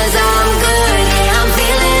 'Cause I'm good, yeah, I'm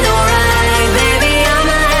feeling alright. Baby,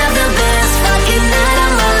 I'ma have the best fucking night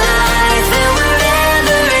of my life. And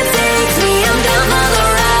wherever it takes me, I'm down for the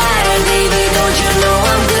ride. Baby, don't you know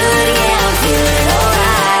I'm good? Yeah, I'm feeling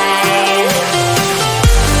alright.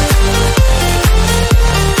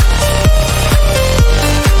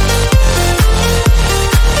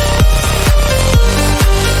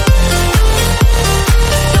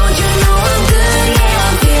 Don't you know I'm good? Yeah,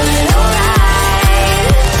 I'm feeling alright.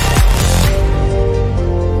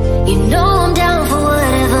 You know I'm down for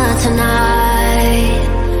whatever tonight.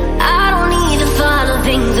 I don't need to follow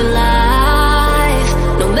things in life.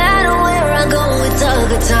 No matter where I go, it's a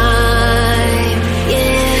good time.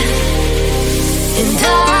 Yeah. And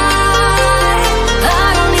I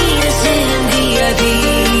don't need to sit in VIP.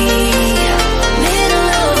 Middle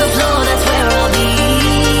of the floor, that's where I'll be.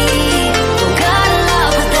 Don't got a lot,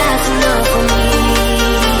 but that's enough for me.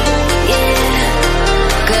 Yeah.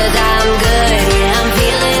 'Cause I'm good, yeah, I'm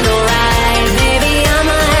feeling alright. Baby,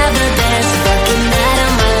 I'ma have the best fucking night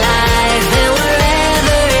of my life. And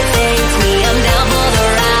wherever it takes me, I'm down for the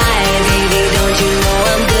ride. Baby, don't you know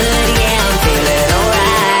I'm good? Yeah, I'm feeling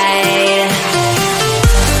alright.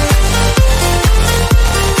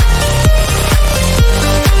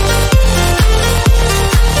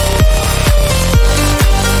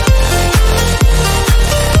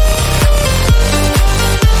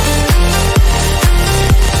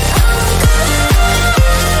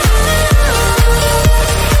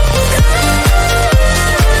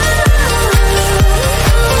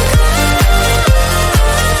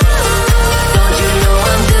 Don't you know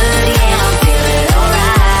I'm good? Yeah, I'm feeling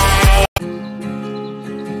alright.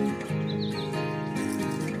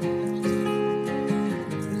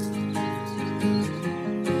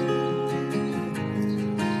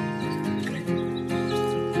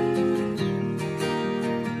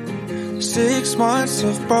 Six months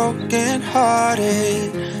of broken hearted,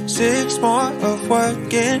 6 more of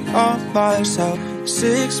working on myself.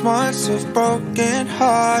 6 months of broken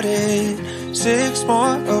hearted, 6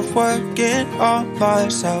 more of working on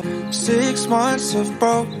myself. 6 months of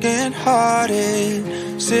broken hearted,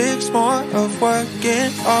 6 more of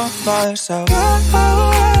working on myself.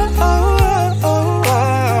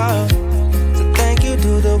 So thank you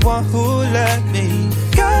to the one who let me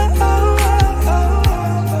go.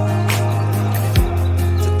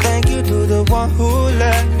 Thank you to the one who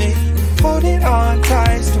let me hold it on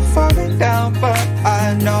tight, still falling down, but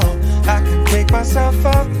I know I can pick myself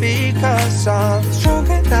up because I'm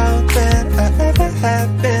stronger now than I ever have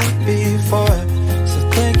been before. So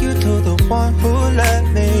thank you to the one who let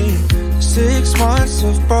me. 6 months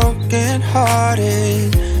of broken hearted,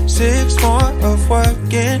 6 more of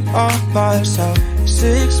working on myself.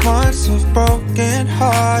 6 months of broken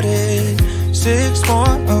hearted, 6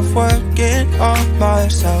 more of working on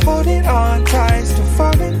myself. Holding on tight, still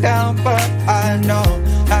falling down, but I know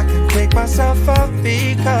I can pick myself up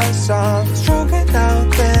because I'm stronger now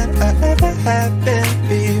than I ever have been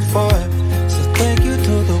before. So thank you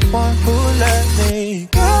to the one who let me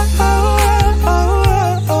go.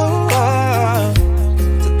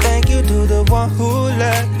 So thank you to the one who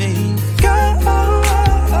let me go.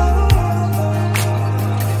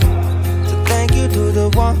 So thank you to the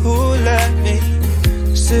one who let me.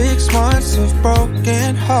 6 months of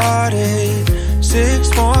broken hearted, 6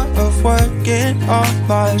 more of working on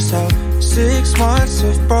myself. 6 months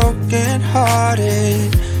of broken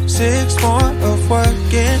hearted, 6 more of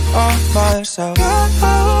working on myself.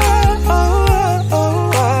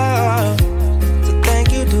 So thank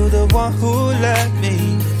you to the one who let me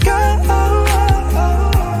go.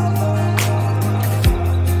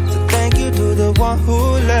 So thank you to the one who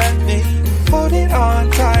let me hold it on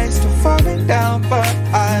tight, still falling down, but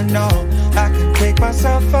I know I can pick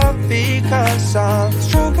myself up because I'm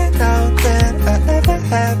stronger now than I ever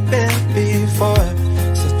have been before.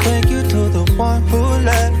 So thank you to the one who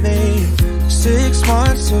let me. 6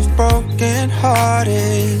 months of broken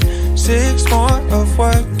hearted, 6 more of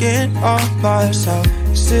working on myself.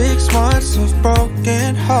 6 months of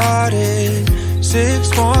broken hearted,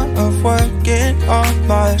 6 more of working on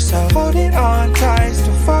myself. Holding on tight,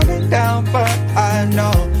 still falling down, but I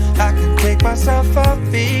know I can pick myself up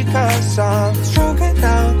because I'm stronger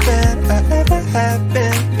now than I ever have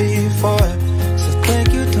been before. So thank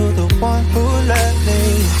you to the one who let me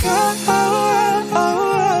go.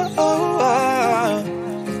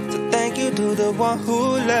 So thank you to the one who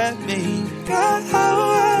let me go.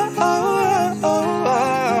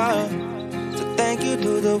 So thank you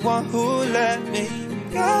to the one who let me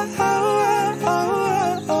go. So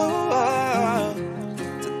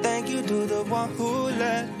thank you to the one who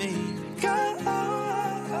let me go.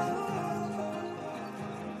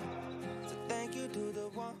 So thank you to the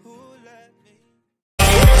one who let me.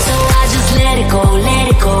 So I just let it go, let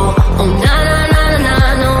it go. Oh na na na na na,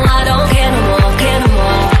 no I don't care no more, care no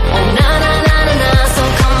more. Oh na na na na na, so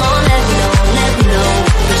come on let me know, let me know.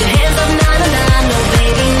 Put your hands up, na na na, no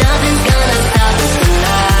baby, nothing's gonna stop us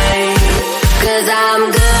tonight. 'Cause I'm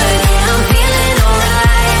good, yeah, I'm feeling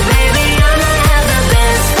alright. Baby, I'ma have the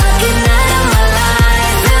best fucking night of my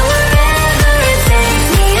life. And wherever it takes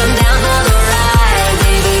me, I'm down for the ride.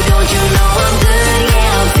 Baby, don't you know I'm good, yeah,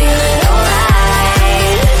 I'm feeling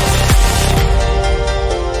alright.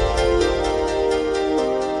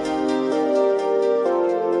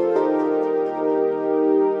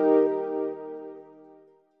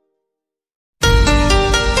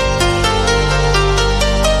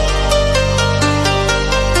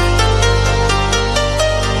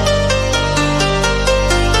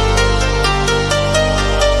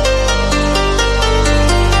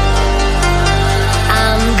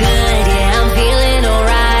 I'm good, yeah, I'm feeling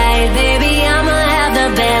alright. Baby, I'ma have the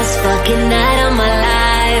best fucking night of my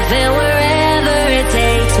life. And wherever it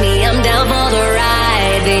takes me, I'm down for the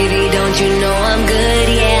ride. Baby, don't you know I'm good,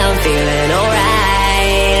 yeah, I'm feeling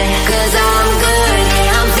alright. 'Cause I'm good,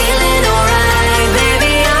 yeah, I'm feeling alright.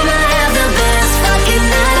 Baby, I'ma have the best fucking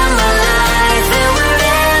night of my life. And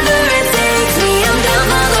wherever it takes me, I'm down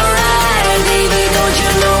for the ride. Baby, don't you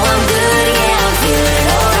know I'm good, yeah, I'm feeling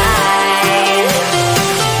alright.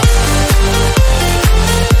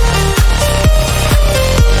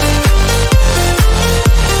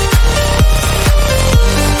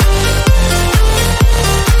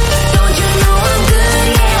 Don't you know I'm good,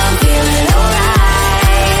 yeah, I'm feeling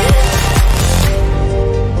alright.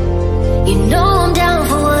 You know I'm down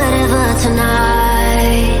for whatever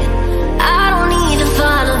tonight. I don't need to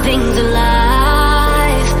follow things in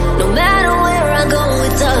life. No matter where I go,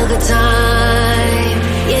 it's a good time,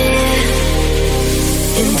 yeah.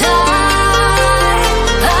 And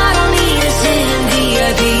I don't need to sit in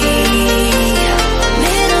VIP.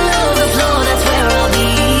 Middle of the floor, that's where I'll be.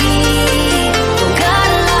 Don't got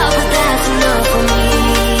a lot, but that's enough for me,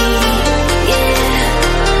 yeah.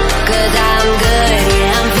 'Cause I'm good,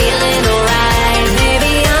 yeah, I'm feeling alright.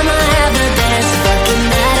 Baby, I'ma have the best fucking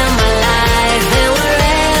night of my life. And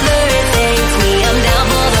wherever it takes me, I'm down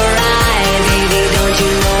for the ride. Baby, don't you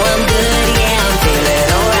know I'm good, yeah, I'm feeling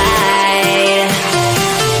alright.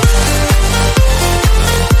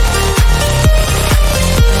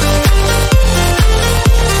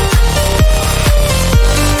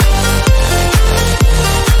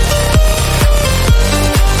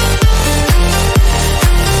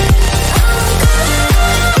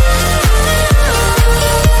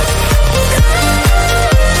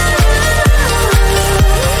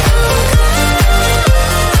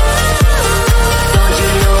 Don't you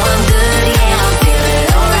know I'm good, yeah, I'm feeling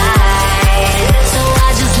alright. So I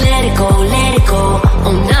just let it go, let it go.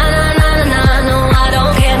 Oh na na na na na, no I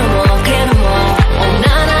don't care no more, care no more. Oh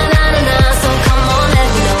na na na na na, so come on let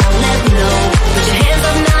me know, let me know. Put your hands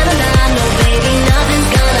up, na na na, no baby, nothing's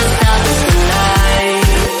gonna stop us tonight.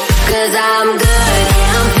 'Cause I'm good,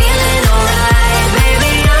 yeah, I'm feeling alright.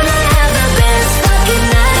 Baby, I'ma have the best fucking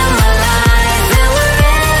night of my life. And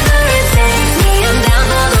wherever it takes me, I'm down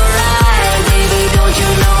for the ride. Baby, don't you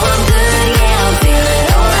know I'm good, yeah, I'm feeling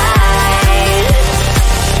alright.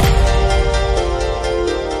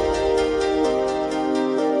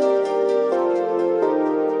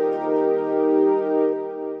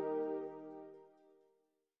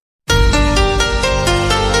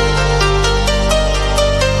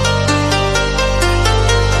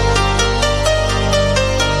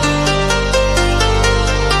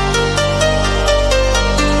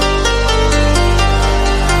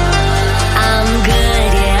 I'm good,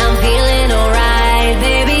 yeah, I'm feeling alright.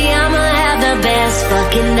 Baby, I'ma have the best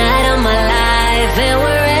fucking night of my life. And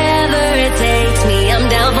wherever it takes me, I'm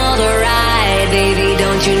down for the ride. Baby,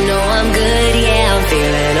 don't you know I'm good, yeah, I'm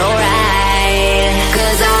feeling alright.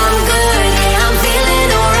 'Cause I'm good, yeah, I'm feeling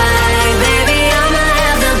alright. Baby, I'ma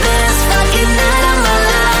have the best fucking night of my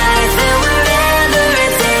life. And wherever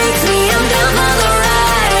it takes me, I'm down for the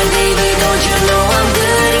ride. Baby, don't you know I'm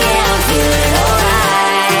good, yeah, I'm feeling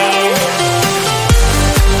alright.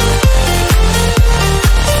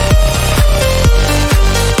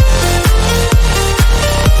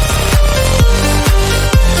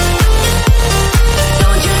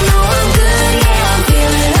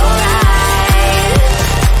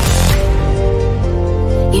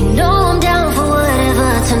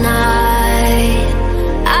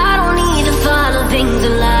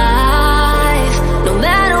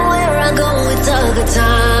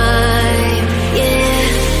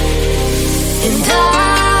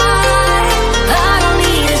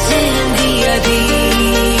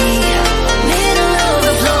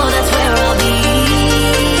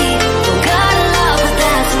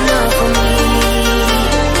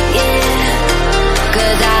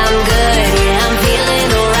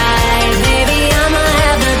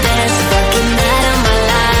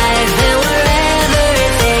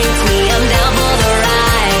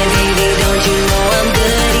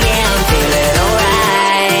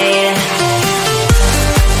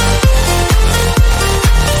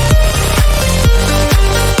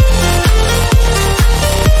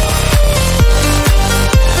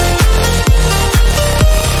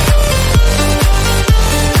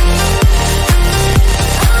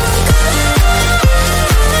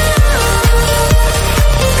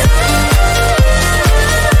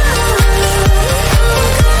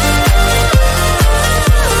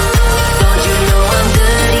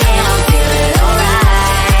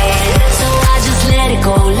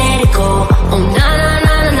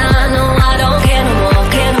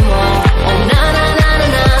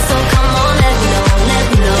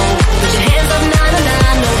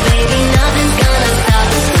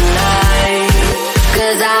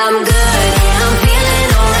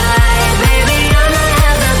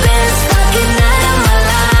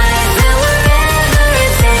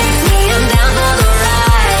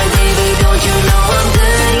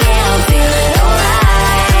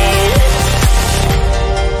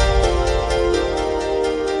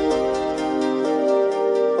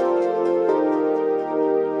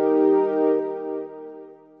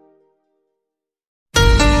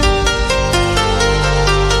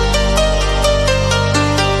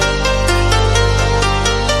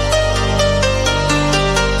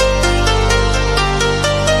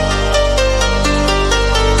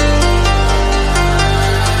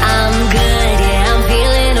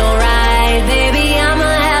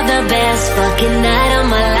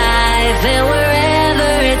 And wherever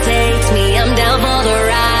it takes me, I'm down for the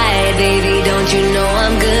ride, baby.